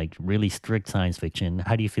fiction, like really strict science fiction.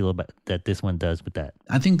 How do you feel about that this one does with that?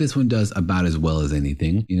 I think this one does about as well as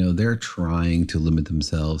anything. You know, they're trying to limit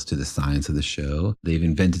themselves to the science of the show. They've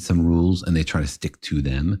invented some rules and they try to stick to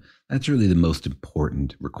them. That's really the most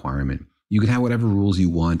important requirement. You can have whatever rules you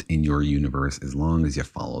want in your universe as long as you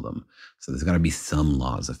follow them. So there's got to be some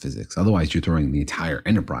laws of physics. Otherwise, you're throwing the entire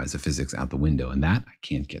enterprise of physics out the window, and that I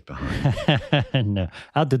can't get behind. No,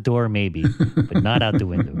 out the door maybe, but not out the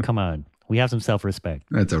window. Come on. We have some self-respect.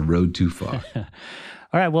 That's a road too far.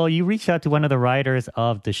 All right. Well, you reached out to one of the writers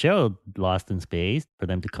of the show, Lost in Space, for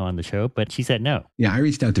them to come on the show, but she said no. Yeah, I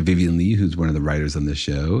reached out to Vivian Lee, who's one of the writers on the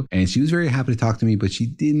show, and she was very happy to talk to me, but she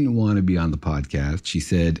didn't want to be on the podcast. She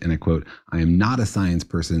said, and I quote, "I am not a science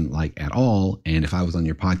person like at all, and if I was on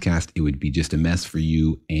your podcast, it would be just a mess for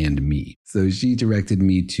you and me." So she directed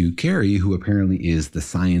me to Carrie, who apparently is the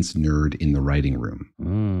science nerd in the writing room.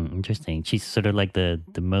 Interesting. She's sort of like the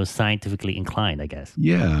most scientifically inclined, I guess.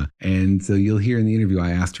 Yeah. And so you'll hear in the interview,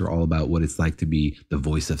 I asked her all about what it's like to be the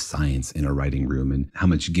voice of science in a writing room and how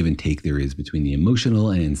much give and take there is between the emotional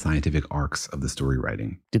and scientific arcs of the story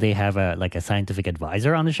writing. Do they have a scientific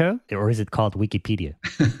advisor on the show? Or is it called Wikipedia?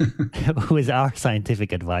 Who is our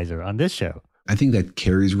scientific advisor on this show? I think that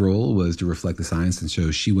Carrie's role was to reflect the science, and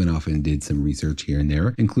so she went off and did some research here and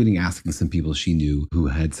there, including asking some people she knew who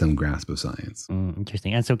had some grasp of science.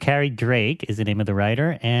 Interesting. And so Carrie Drake is the name of the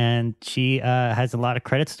writer, and she has a lot of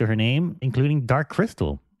credits to her name, including Dark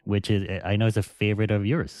Crystal, which is, I know, is a favorite of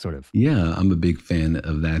yours, sort of. Yeah, I'm a big fan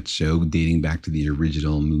of that show, dating back to the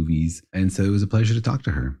original movies, and so it was a pleasure to talk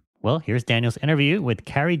to her. Well, here's Daniel's interview with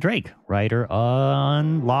Carrie Drake, writer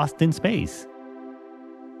on Lost in Space.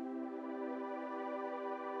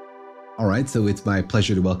 All right, so it's my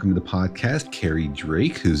pleasure to welcome to the podcast Carrie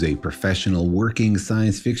Drake, who's a professional working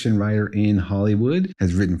science fiction writer in Hollywood,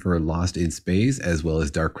 has written for Lost in Space as well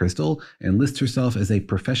as Dark Crystal, and lists herself as a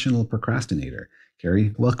professional procrastinator.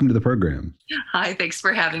 Carrie, welcome to the program. Hi, thanks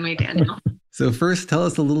for having me, Daniel. So first, tell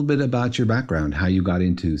us a little bit about your background, how you got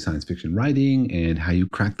into science fiction writing, and how you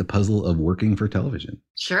cracked the puzzle of working for television.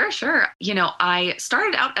 Sure. You know, I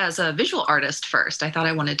started out as a visual artist first. I thought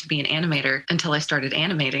I wanted to be an animator until I started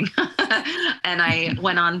animating. And I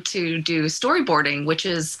went on to do storyboarding, which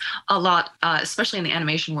is a lot, especially in the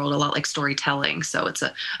animation world, a lot like storytelling. So it's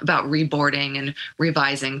about reboarding and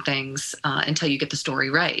revising things until you get the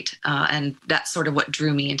story right. And that's sort of what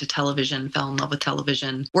drew me into television, fell in love with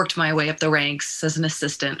television, worked my way up the ranks as an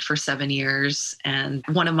assistant for 7 years. And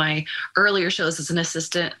one of my earlier shows as an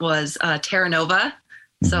assistant was Terra Nova.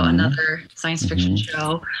 So another science fiction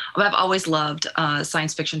show. I've always loved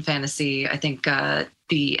science fiction fantasy. I think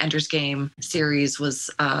the Ender's Game series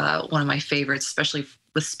was one of my favorites, especially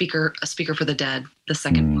with A Speaker for the Dead, the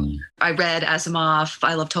second one. I read Asimov.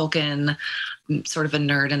 I love Tolkien. I'm sort of a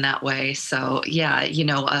nerd in that way. So yeah, you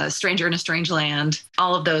know, Stranger in a Strange Land,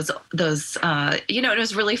 all of those, you know, it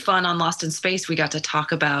was really fun on Lost in Space. We got to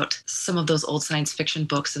talk about some of those old science fiction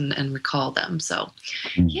books and recall them. So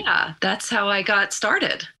yeah, that's how I got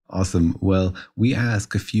started. Awesome. Well, we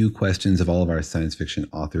ask a few questions of all of our science fiction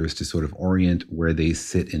authors to sort of orient where they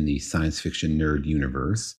sit in the science fiction nerd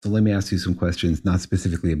universe. So let me ask you some questions, not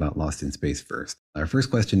specifically about Lost in Space first. Our first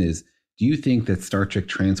question is, do you think that Star Trek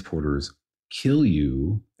transporters kill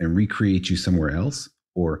you and recreate you somewhere else,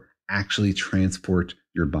 or actually transport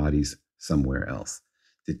your bodies somewhere else?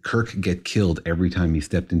 Did Kirk get killed every time he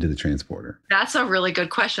stepped into the transporter? That's a really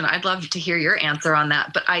good question. I'd love to hear your answer on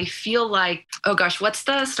that. But I feel like, oh gosh, what's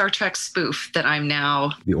the Star Trek spoof that I'm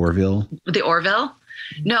now? The Orville? The Orville?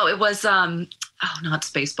 No, it was, not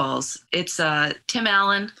Spaceballs. It's Tim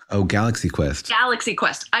Allen. Oh, Galaxy Quest. Galaxy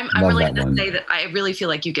Quest. I'm really going to say that I really feel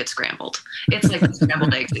like you get scrambled. It's like the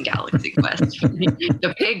scrambled eggs in Galaxy Quest.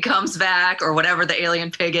 The pig comes back or whatever the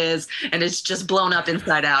alien pig is, and it's just blown up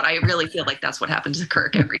inside out. I really feel like that's what happens to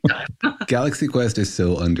Kirk every time. Galaxy Quest is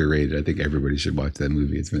so underrated. I think everybody should watch that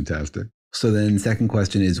movie. It's fantastic. So then second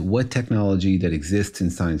question is, what technology that exists in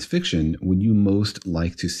science fiction would you most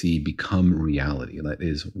like to see become reality? That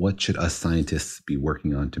is, what should us scientists be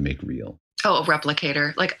working on to make real? Oh, a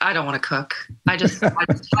replicator. Like, I don't want to cook. I just want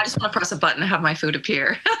to press a button and have my food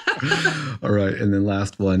appear. All right. And then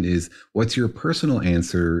last one is, what's your personal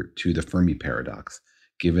answer to the Fermi paradox?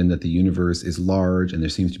 Given that the universe is large and there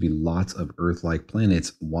seems to be lots of Earth-like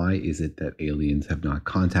planets, why is it that aliens have not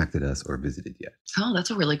contacted us or visited yet? Oh,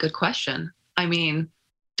 that's a really good question. I mean,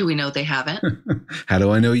 do we know they haven't? How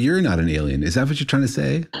do I know you're not an alien? Is that what you're trying to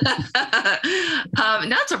say?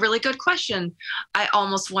 That's a really good question. I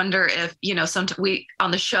almost wonder if, we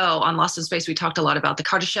on the show on Lost in Space, we talked a lot about the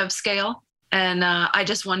Kardashev scale. And I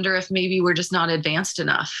just wonder if maybe we're just not advanced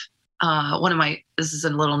enough. This is a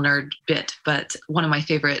little nerd bit, but one of my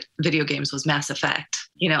favorite video games was Mass Effect,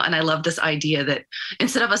 and I love this idea that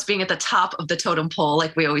instead of us being at the top of the totem pole,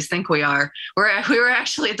 like we always think we are, we were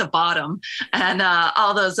actually at the bottom, and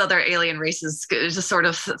all those other alien races just sort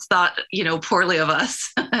of thought, poorly of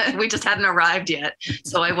us. We just hadn't arrived yet.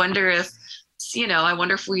 So I wonder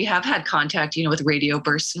if we have had contact, with radio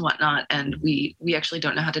bursts and whatnot, and we actually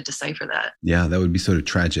don't know how to decipher that. Yeah, that would be sort of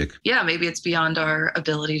tragic. Yeah, maybe it's beyond our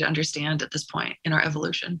ability to understand at this point in our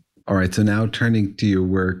evolution. All right, so now turning to your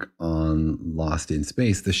work on Lost in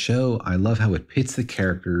Space, the show, I love how it pits the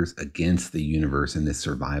characters against the universe in this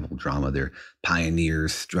survival drama. They're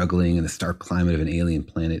pioneers struggling in the stark climate of an alien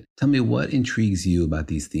planet. Tell me, what intrigues you about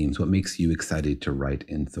these themes? What makes you excited to write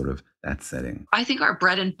in sort of that setting? I think our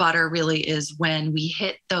bread and butter really is when we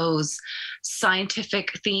hit those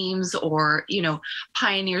scientific themes or,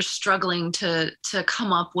 pioneers struggling to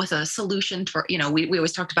come up with a solution for, we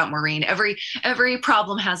always talked about Maureen. Every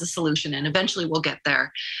problem has a solution and eventually we'll get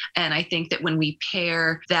there. And I think that when we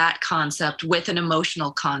pair that concept with an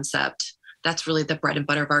emotional concept, that's really the bread and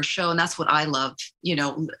butter of our show. And that's what I love.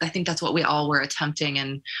 I think that's what we all were attempting.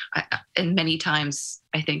 And many times,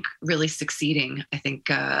 I think, really succeeding. I think,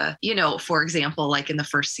 for example, like in the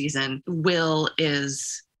first season, Will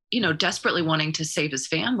is, desperately wanting to save his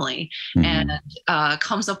family and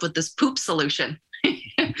comes up with this poop solution.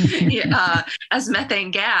 As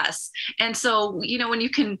methane gas. And so, when you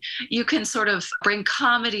can sort of bring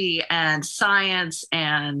comedy and science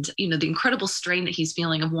and, the incredible strain that he's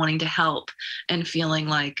feeling of wanting to help and feeling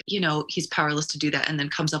like, he's powerless to do that and then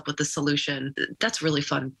comes up with the solution. That's really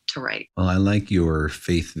fun to write. Well, I like your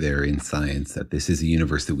faith there in science, that this is a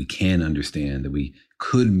universe that we can understand, that we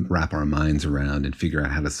could wrap our minds around and figure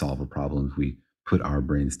out how to solve a problem if we put our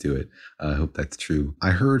brains to it. I hope that's true. I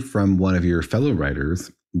heard from one of your fellow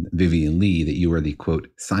writers, Vivian Lee, that you are the, quote,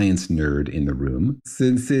 science nerd in the room.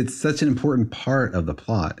 Since it's such an important part of the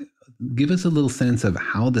plot, give us a little sense of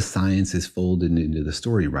how the science is folded into the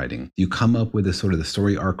story writing. Do you come up with a sort of the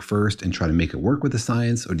story arc first and try to make it work with the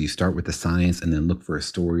science, or do you start with the science and then look for a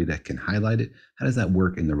story that can highlight it? How does that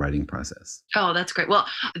work in the writing process? Oh, that's great. Well,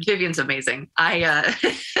 Vivian's amazing.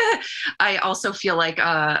 I also feel like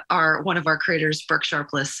one of our creators, Brooke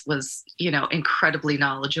Sharpless, was, incredibly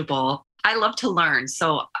knowledgeable. I love to learn.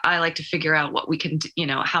 So I like to figure out what we can,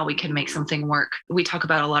 how we can make something work. We talk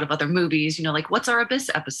about a lot of other movies, like what's our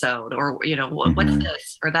Abyss episode or, what's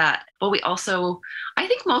this or that. But we also, I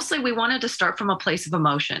think mostly we wanted to start from a place of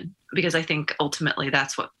emotion because I think ultimately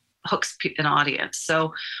that's what hooks an audience.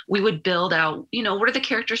 So we would build out, what are the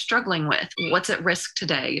characters struggling with? What's at risk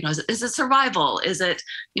today? Is it survival? Is it,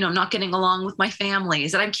 not getting along with my family?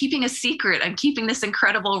 Is it I'm keeping a secret? I'm keeping this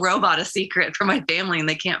incredible robot a secret from my family and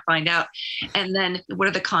they can't find out. And then what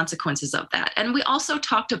are the consequences of that? And we also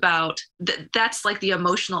talked about that's like the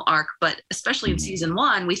emotional arc, but especially in season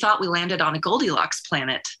 1, we thought we landed on a Goldilocks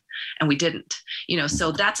planet and we didn't,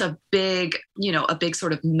 so that's a big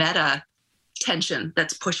sort of meta tension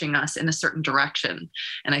that's pushing us in a certain direction.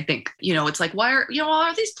 And I think, it's like, why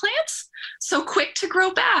are these plants so quick to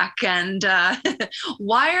grow back? And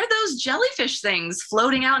why are those jellyfish things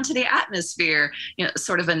floating out into the atmosphere?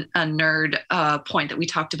 Sort of a nerd point that we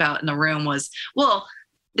talked about in the room was, well,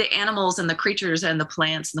 the animals and the creatures and the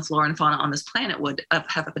plants and the flora and fauna on this planet would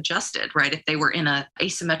have adjusted, right? If they were in a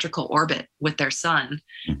asymmetrical orbit with their sun.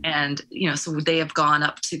 And, so they have gone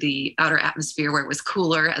up to the outer atmosphere where it was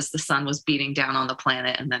cooler as the sun was beating down on the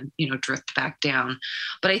planet and then, drift back down.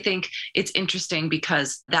 But I think it's interesting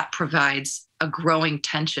because that provides a growing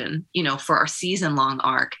tension, for our season-long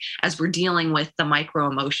arc as we're dealing with the micro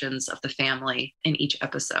emotions of the family in each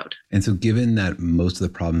episode. And so given that most of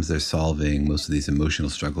the problems they're solving, most of these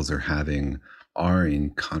emotional struggles they're having are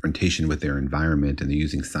in confrontation with their environment and they're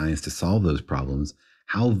using science to solve those problems,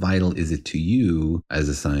 how vital is it to you as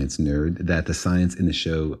a science nerd that the science in the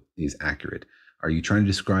show is accurate? Are you trying to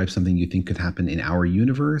describe something you think could happen in our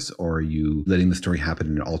universe, or are you letting the story happen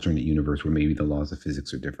in an alternate universe where maybe the laws of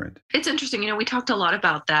physics are different? It's interesting. We talked a lot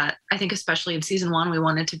about that. I think especially in season 1, we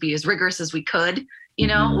wanted to be as rigorous as we could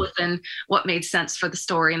within what made sense for the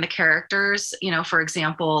story and the characters. For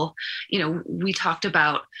example, we talked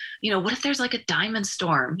about, what if there's like a diamond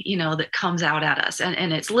storm, that comes out at us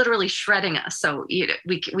and it's literally shredding us. So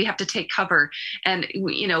we have to take cover. And,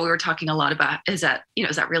 we were talking a lot about, is that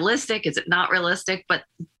realistic? Is it not realistic? But,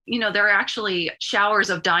 there are actually showers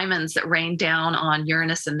of diamonds that rain down on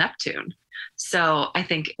Uranus and Neptune. So I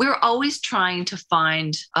think we were always trying to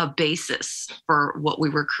find a basis for what we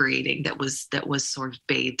were creating that was sort of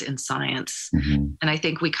bathed in science. And I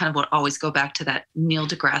think we kind of would always go back to that Neil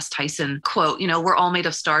deGrasse Tyson quote, we're all made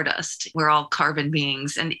of stardust. We're all carbon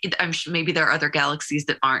beings. And I'm sure maybe there are other galaxies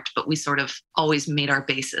that aren't, but we sort of always made our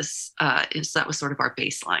basis. So that was sort of our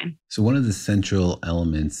baseline. So one of the central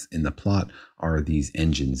elements in the plot are these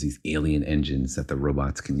engines, these alien engines that the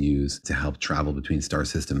robots can use to help travel between star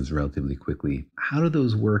systems relatively quickly. How do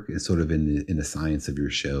those work as sort of in the science of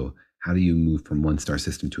your show? How do you move from one star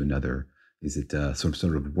system to another? Is it some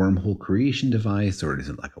sort of wormhole creation device, or is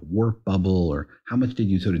it like a warp bubble? Or how much did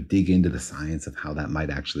you sort of dig into the science of how that might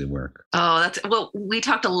actually work? We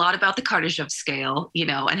talked a lot about the Kardashev scale,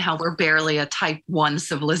 and how we're barely a type 1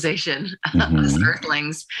 civilization as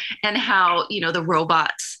Earthlings, and how, the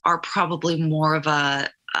robots are probably more of a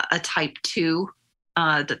type 2,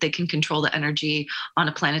 that they can control the energy on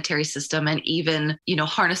a planetary system and even,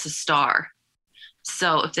 harness a star.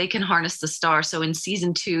 So if they can harness the star, so in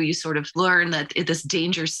season 2, you sort of learn that this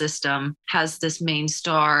danger system has this main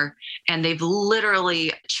star, and they've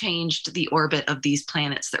literally changed the orbit of these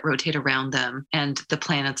planets that rotate around them. And the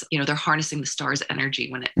planets, they're harnessing the star's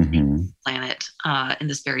energy when it leaves the planet in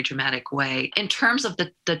this very dramatic way. In terms of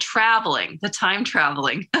the time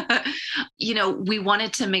traveling, we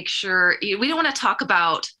wanted to make sure, we don't want to talk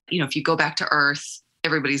about, if you go back to Earth,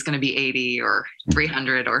 everybody's going to be 80 or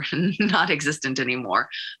 300 or not existent anymore.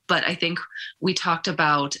 But I think we talked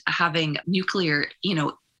about having nuclear,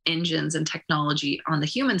 engines and technology on the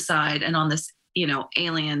human side, and on this,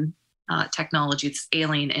 alien technology, this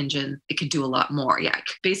alien engine, it could do a lot more. Yeah,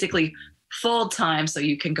 basically fold time so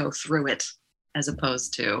you can go through it, as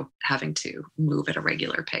opposed to having to move at a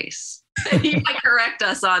regular pace. You might correct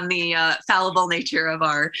us on the fallible nature of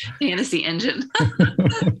our fantasy engine.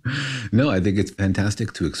 No, I think it's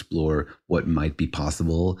fantastic to explore what might be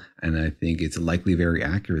possible. And I think it's likely very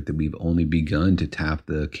accurate that we've only begun to tap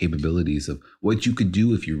the capabilities of what you could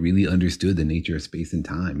do if you really understood the nature of space and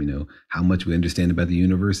time. How much we understand about the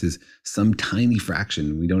universe is some tiny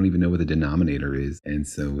fraction. We don't even know what the denominator is. And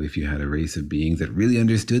so if you had a race of beings that really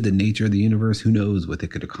understood the nature of the universe, who knows what they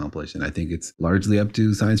could accomplish? And I think it's largely up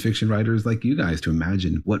to science fiction writers like you guys to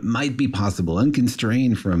imagine what might be possible,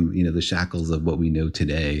 unconstrained from, the shackles of what we know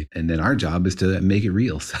today. And then our job is to make it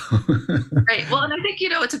real. So Right. Well, and I think,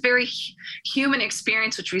 it's a very human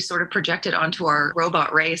experience, which we sort of projected onto our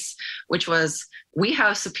robot race, which was, we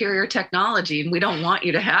have superior technology and we don't want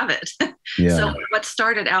you to have it. Yeah. So what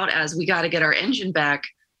started out as we got to get our engine back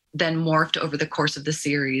then morphed over the course of the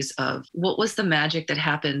series of what was the magic that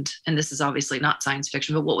happened. And this is obviously not science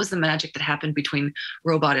fiction, but what was the magic that happened between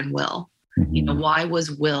Robot and Will? Why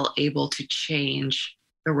was Will able to change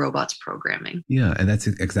the robot's programming? Yeah, and that's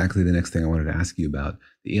exactly the next thing I wanted to ask you about.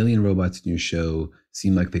 The alien robots in your show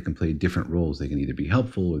seem like they can play different roles. They can either be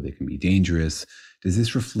helpful or they can be dangerous. Does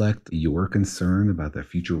this reflect your concern about the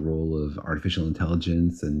future role of artificial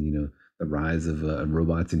intelligence and, the rise of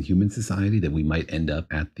robots in human society, that we might end up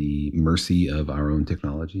at the mercy of our own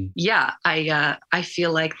technology? Yeah, I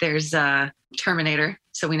feel like there's Terminator,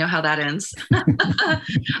 so we know how that ends.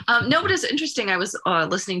 No, but it's interesting. I was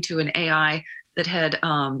listening to an AI that had,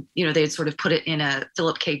 they had sort of put it in a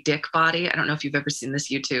Philip K. Dick body. I don't know if you've ever seen this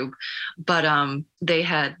YouTube, but they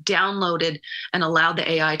had downloaded and allowed the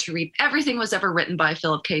AI to read everything was ever written by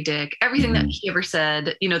Philip K. Dick, everything that he ever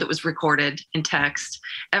said, that was recorded in text,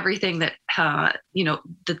 everything that,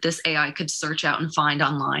 that this AI could search out and find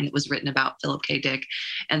online that was written about Philip K. Dick.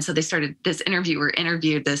 And so this interviewer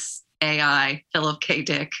interviewed this AI, Philip K.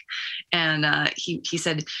 Dick, and he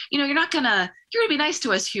said, you're gonna be nice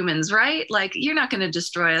to us humans, right? Like, you're not gonna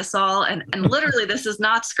destroy us all. And literally, this is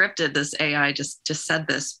not scripted. This AI just said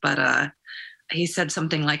this, but he said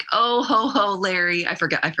something like, "Oh ho ho, Larry." I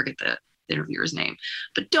forget the interviewer's name,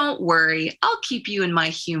 but don't worry, I'll keep you in my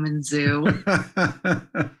human zoo.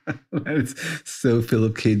 That's so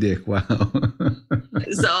Philip K. Dick. Wow.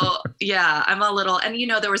 So yeah, I'm a little, and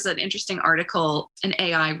there was an interesting article an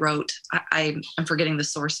AI wrote. I'm forgetting the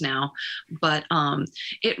source now, but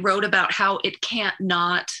it wrote about how it can't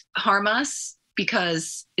not harm us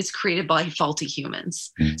because it's created by faulty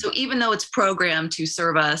humans. So even though it's programmed to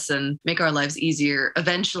serve us and make our lives easier,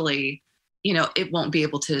 eventually it won't be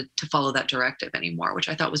able to follow that directive anymore, which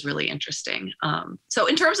I thought was really interesting. So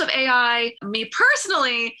in terms of AI, me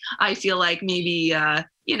personally, I feel like maybe,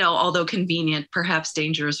 although convenient, perhaps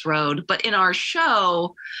dangerous road. But in our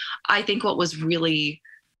show, I think what was really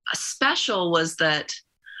special was that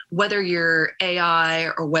whether you're AI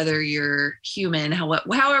or whether you're human,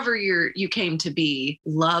 however you came to be,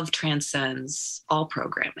 love transcends all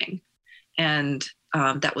programming. And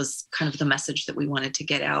that was kind of the message that we wanted to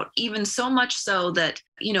get out, even so much so that,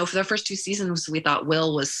 for the first 2 seasons, we thought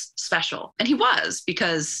Will was special. And he was,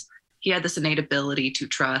 because he had this innate ability to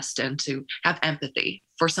trust and to have empathy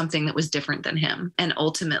for something that was different than him. And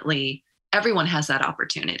ultimately, everyone has that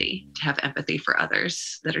opportunity to have empathy for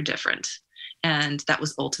others that are different. And that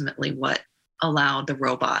was ultimately what allowed the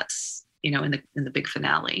robots, in the big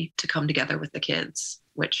finale, to come together with the kids,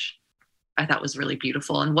 which I thought was really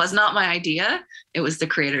beautiful and was not my idea. It was the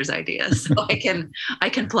creator's idea. So I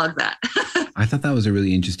can plug that. I thought that was a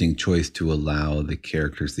really interesting choice to allow the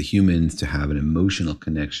characters, the humans, to have an emotional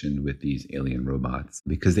connection with these alien robots,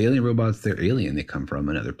 because the alien robots, they're alien. They come from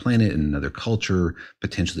another planet and another culture,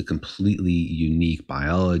 potentially completely unique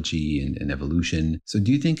biology and evolution. So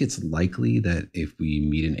do you think it's likely that if we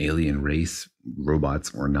meet an alien race,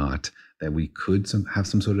 robots or not, that we could have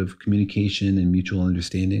some sort of communication and mutual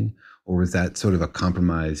understanding? Or was that sort of a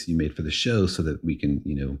compromise you made for the show so that we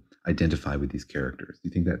can, identify with these characters? Do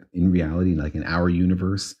you think that in reality, like in our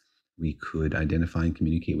universe, we could identify and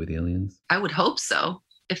communicate with aliens? I would hope so,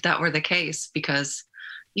 if that were the case, because,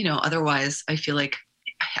 otherwise I feel like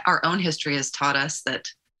our own history has taught us that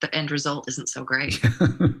the end result isn't so great.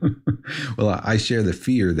 Well, I share the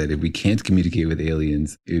fear that if we can't communicate with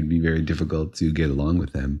aliens, it would be very difficult to get along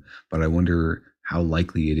with them. But I wonder how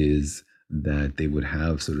likely it is that they would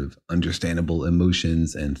have sort of understandable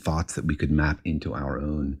emotions and thoughts that we could map into our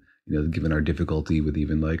own, given our difficulty with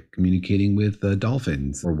even like communicating with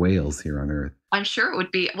dolphins or whales here on Earth. I'm sure it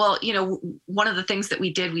would be. Well, one of the things that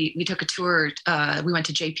we did, we took a tour. We went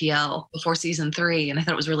to JPL before season 3, and I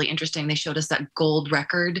thought it was really interesting. They showed us that gold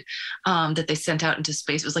record that they sent out into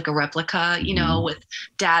space. It was like a replica, with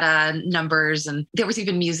data, numbers, and there was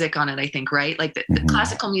even music on it, I think, right? Like the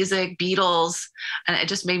classical music, Beatles, and it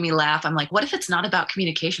just made me laugh. I'm like, what if it's not about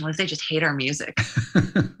communication? What if they just hate our music?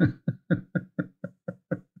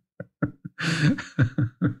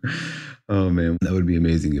 Oh man, that would be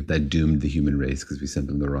amazing if that doomed the human race because we sent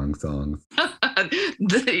them the wrong songs.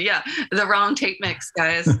 The wrong tape mix,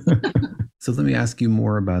 guys. So let me ask you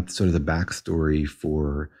more about sort of the backstory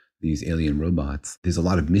for these alien robots. There's a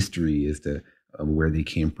lot of mystery as to where they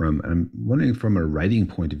came from. And I'm wondering, from a writing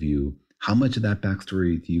point of view, how much of that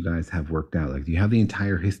backstory do you guys have worked out? Like, do you have the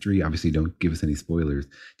entire history? Obviously, don't give us any spoilers.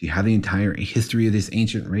 Do you have the entire history of this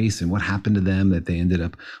ancient race and what happened to them that they ended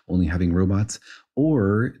up only having robots?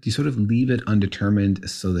 Or do you sort of leave it undetermined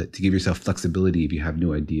so that to give yourself flexibility if you have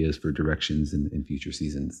new ideas for directions in future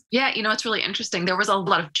seasons? Yeah, it's really interesting. There was a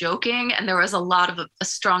lot of joking and there was a lot of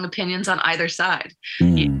strong opinions on either side.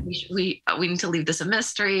 We need to leave this a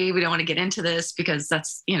mystery. We don't want to get into this because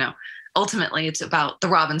that's, ultimately it's about the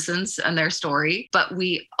Robinsons and their story. But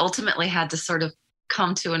we ultimately had to sort of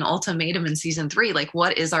come to an ultimatum in season 3. Like,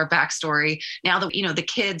 what is our backstory now that, the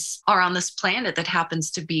kids are on this planet that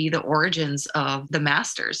happens to be the origins of the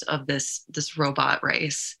masters of this robot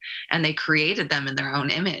race, and they created them in their own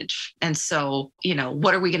image. And so,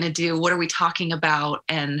 what are we going to do? What are we talking about?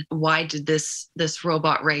 And why did this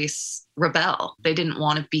robot race rebel? They didn't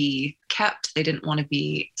want to be kept. They didn't want to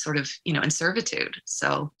be sort of, in servitude.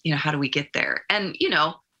 So, how do we get there? And,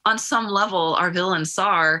 on some level, our villain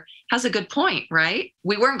Sar has a good point, right?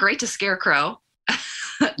 We weren't great to Scarecrow.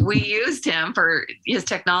 We used him for his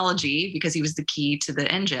technology because he was the key to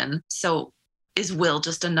the engine. So is Will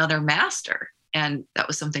just another master? And that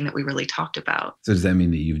was something that we really talked about. So does that mean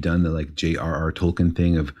that you've done the like J.R.R. Tolkien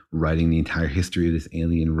thing of writing the entire history of this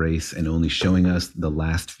alien race and only showing us the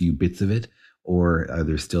last few bits of it? Or are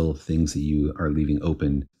there still things that you are leaving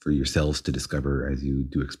open for yourselves to discover as you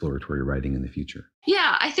do exploratory writing in the future?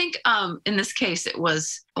 Yeah, I think in this case, it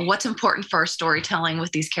was what's important for our storytelling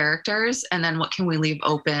with these characters, and then what can we leave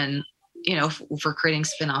open, for creating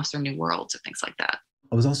spin-offs or new worlds or things like that.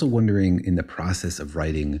 I was also wondering, in the process of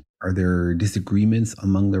writing, are there disagreements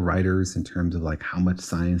among the writers in terms of like how much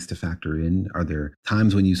science to factor in? Are there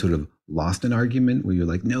times when you sort of lost an argument where you're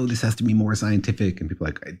like, no, this has to be more scientific, and people are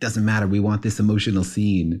like, it doesn't matter, we want this emotional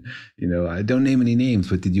scene? I don't name any names,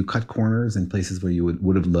 but did you cut corners in places where you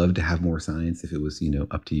would have loved to have more science if it was,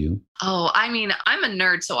 up to you? Oh, I mean, I'm a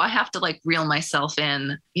nerd, so I have to like reel myself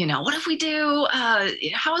in. What if we do?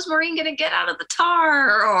 How is Maureen going to get out of the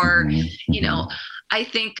tar? Or, I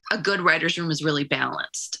think a good writer's room is really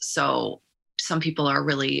balanced. So, some people are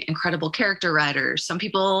really incredible character writers. Some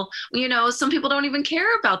people, some people don't even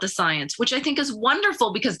care about the science, which I think is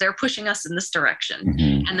wonderful because they're pushing us in this direction.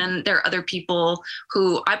 Mm-hmm. And then there are other people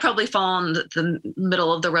who I probably fall on the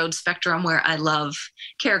middle of the road spectrum where I love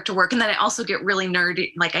character work. And then I also get really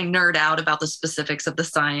nerdy, like I nerd out about the specifics of the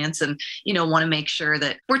science and, want to make sure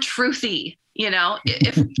that we're truthy.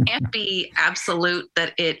 If it can't be absolute,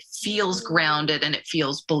 that it feels grounded and it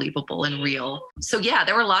feels believable and real. So yeah,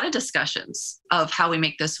 there were a lot of discussions of how we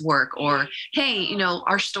make this work, or, hey,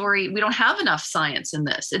 our story, we don't have enough science in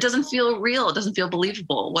this. It doesn't feel real. It doesn't feel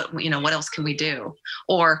believable. What else can we do?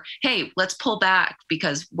 Or, hey, let's pull back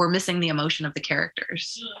because we're missing the emotion of the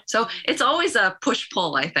characters. So it's always a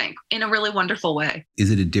push-pull, I think, in a really wonderful way.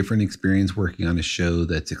 Is it a different experience working on a show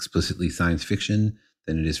that's explicitly science fiction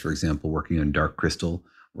than it is, for example, working on Dark Crystal,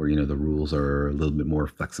 where, the rules are a little bit more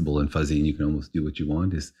flexible and fuzzy and you can almost do what you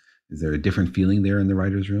want? Is there a different feeling there in the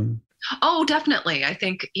writer's room? Oh, definitely. I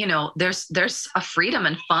think, there's a freedom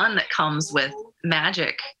and fun that comes with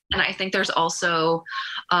magic. And I think there's also,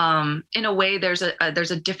 in a way, there's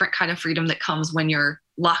a different kind of freedom that comes when you're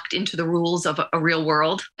locked into the rules of a real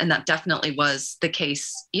world. And that definitely was the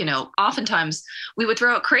case. Oftentimes we would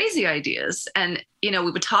throw out crazy ideas and,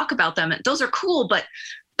 we would talk about them and those are cool, but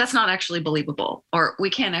that's not actually believable, or we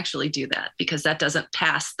can't actually do that because that doesn't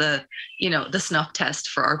pass the snuff test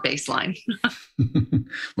for our baseline.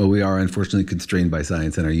 Well, we are unfortunately constrained by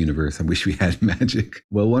science in our universe. I wish we had magic.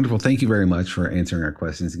 Well, wonderful. Thank you very much for answering our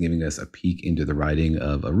questions and giving us a peek into the writing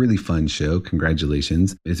of a really fun show.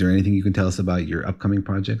 Congratulations. Is there anything you can tell us about your upcoming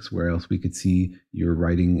projects? Where else we could see your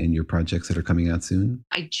writing and your projects that are coming out soon?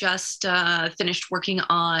 I just finished working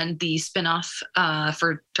on the spinoff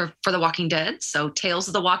for The Walking Dead. So Tales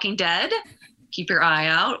of the Walking Dead. Keep your eye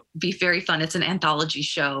out. Be very fun. It's an anthology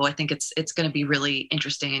show. I think it's going to be really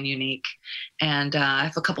interesting and unique. And I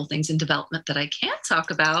have a couple things in development that I can't talk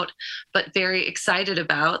about, but very excited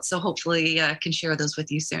about. So hopefully I can share those with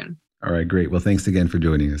you soon. All right, great. Well, thanks again for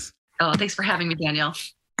joining us. Oh, thanks for having me, Daniel.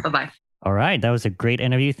 Bye-bye. All right. That was a great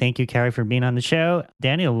interview. Thank you, Carrie, for being on the show.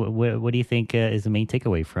 Daniel, what do you think is the main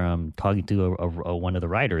takeaway from talking to one of the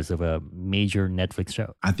writers of a major Netflix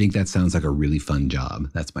show? I think that sounds like a really fun job.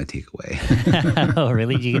 That's my takeaway. Oh,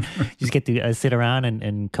 really? You just get to sit around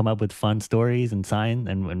and come up with fun stories and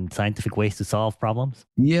scientific ways to solve problems?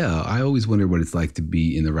 Yeah. I always wonder what it's like to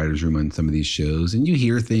be in the writer's room on some of these shows. And you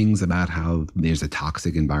hear things about how there's a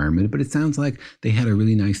toxic environment, but it sounds like they had a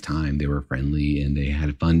really nice time. They were friendly and they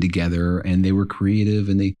had fun together. And they were creative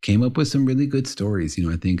and they came up with some really good stories.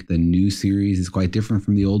 I think the new series is quite different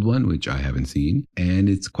from the old one, which I haven't seen. And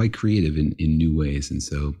it's quite creative in new ways. And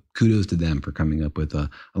so kudos to them for coming up with a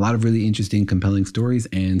lot of really interesting, compelling stories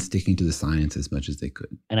and sticking to the science as much as they could.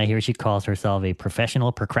 And I hear she calls herself a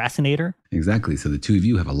professional procrastinator. Exactly. So the two of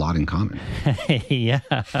you have a lot in common. Yeah.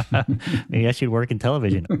 Maybe I should work in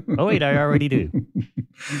television. Oh, wait, I already do.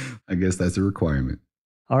 I guess that's a requirement.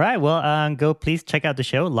 All right. Well, go please check out the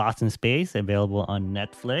show, Lost in Space, available on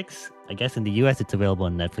Netflix. I guess in the U.S. it's available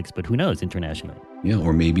on Netflix, but who knows internationally? Yeah,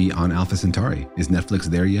 or maybe on Alpha Centauri. Is Netflix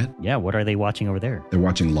there yet? Yeah, what are they watching over there? They're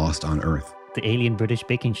watching Lost on Earth. The alien British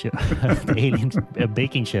baking show. The alien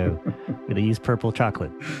baking show where they use purple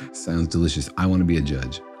chocolate. Sounds delicious. I want to be a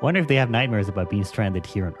judge. Wonder if they have nightmares about being stranded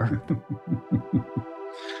here on Earth.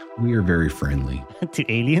 We are very friendly.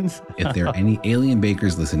 To aliens? If there are any alien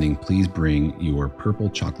bakers listening, please bring your purple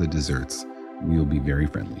chocolate desserts. We will be very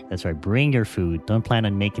friendly. That's right. Bring your food. Don't plan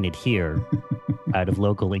on making it here out of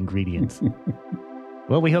local ingredients.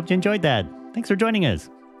 Well, we hope you enjoyed that. Thanks for joining us.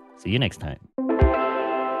 See you next time.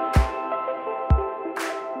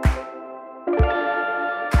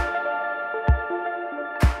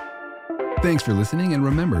 Thanks for listening, and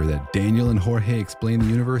remember that Daniel and Jorge Explain the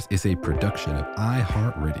Universe is a production of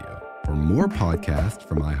iHeartRadio. For more podcasts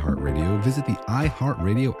from iHeartRadio, visit the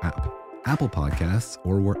iHeartRadio app, Apple Podcasts,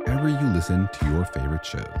 or wherever you listen to your favorite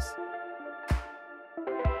shows.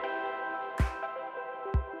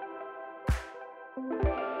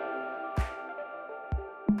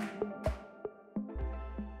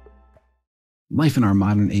 Life in our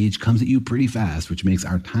modern age comes at you pretty fast, which makes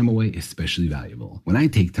our time away especially valuable. When I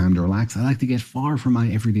take time to relax, I like to get far from my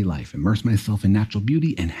everyday life, immerse myself in natural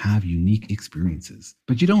beauty, and have unique experiences.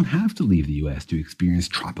 But you don't have to leave the U.S. to experience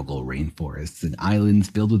tropical rainforests and islands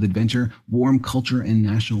filled with adventure, warm culture, and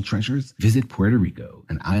national treasures. Visit Puerto Rico,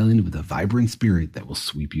 an island with a vibrant spirit that will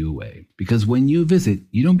sweep you away. Because when you visit,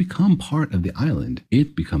 you don't become part of the island,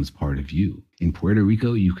 it becomes part of you. In Puerto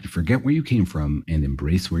Rico, you can forget where you came from and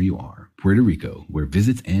embrace where you are. Puerto Rico, where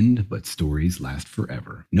visits end, but stories last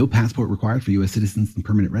forever. No passport required for U.S. citizens and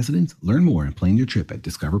permanent residents. Learn more and plan your trip at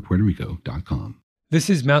discoverpuertorico.com. This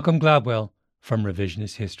is Malcolm Gladwell. from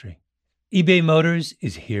revisionist history. eBay Motors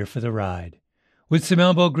is here for the ride. With some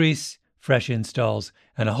elbow grease, fresh installs,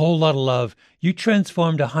 and a whole lot of love, you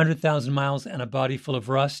transformed 100,000 miles and a body full of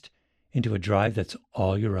rust into a drive that's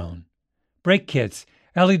all your own. Brake kits,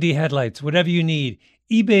 LED headlights, whatever you need,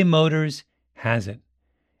 eBay Motors has it.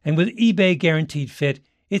 And with eBay Guaranteed Fit,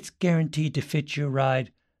 it's guaranteed to fit your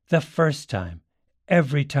ride the first time,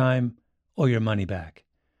 every time, or your money back.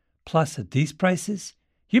 Plus, at these prices,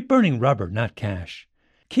 you're burning rubber, not cash.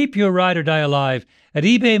 Keep your ride or die alive at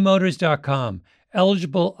ebaymotors.com.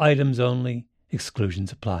 Eligible items only.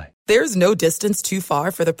 Exclusions apply. There's no distance too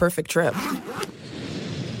far for the perfect trip.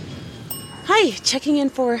 Hi, checking in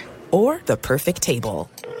for... Or the perfect table.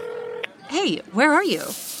 Hey, where are you?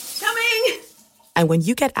 Coming! And when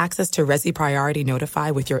you get access to Resi Priority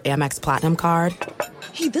Notify with your Amex Platinum card...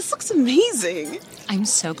 Hey, this looks amazing. I'm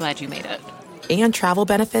so glad you made it. And travel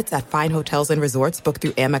benefits at fine hotels and resorts booked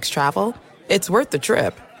through Amex Travel, it's worth the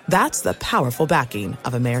trip. That's the powerful backing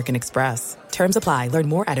of American Express. Terms apply. Learn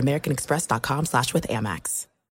more at americanexpress.com/withAmex.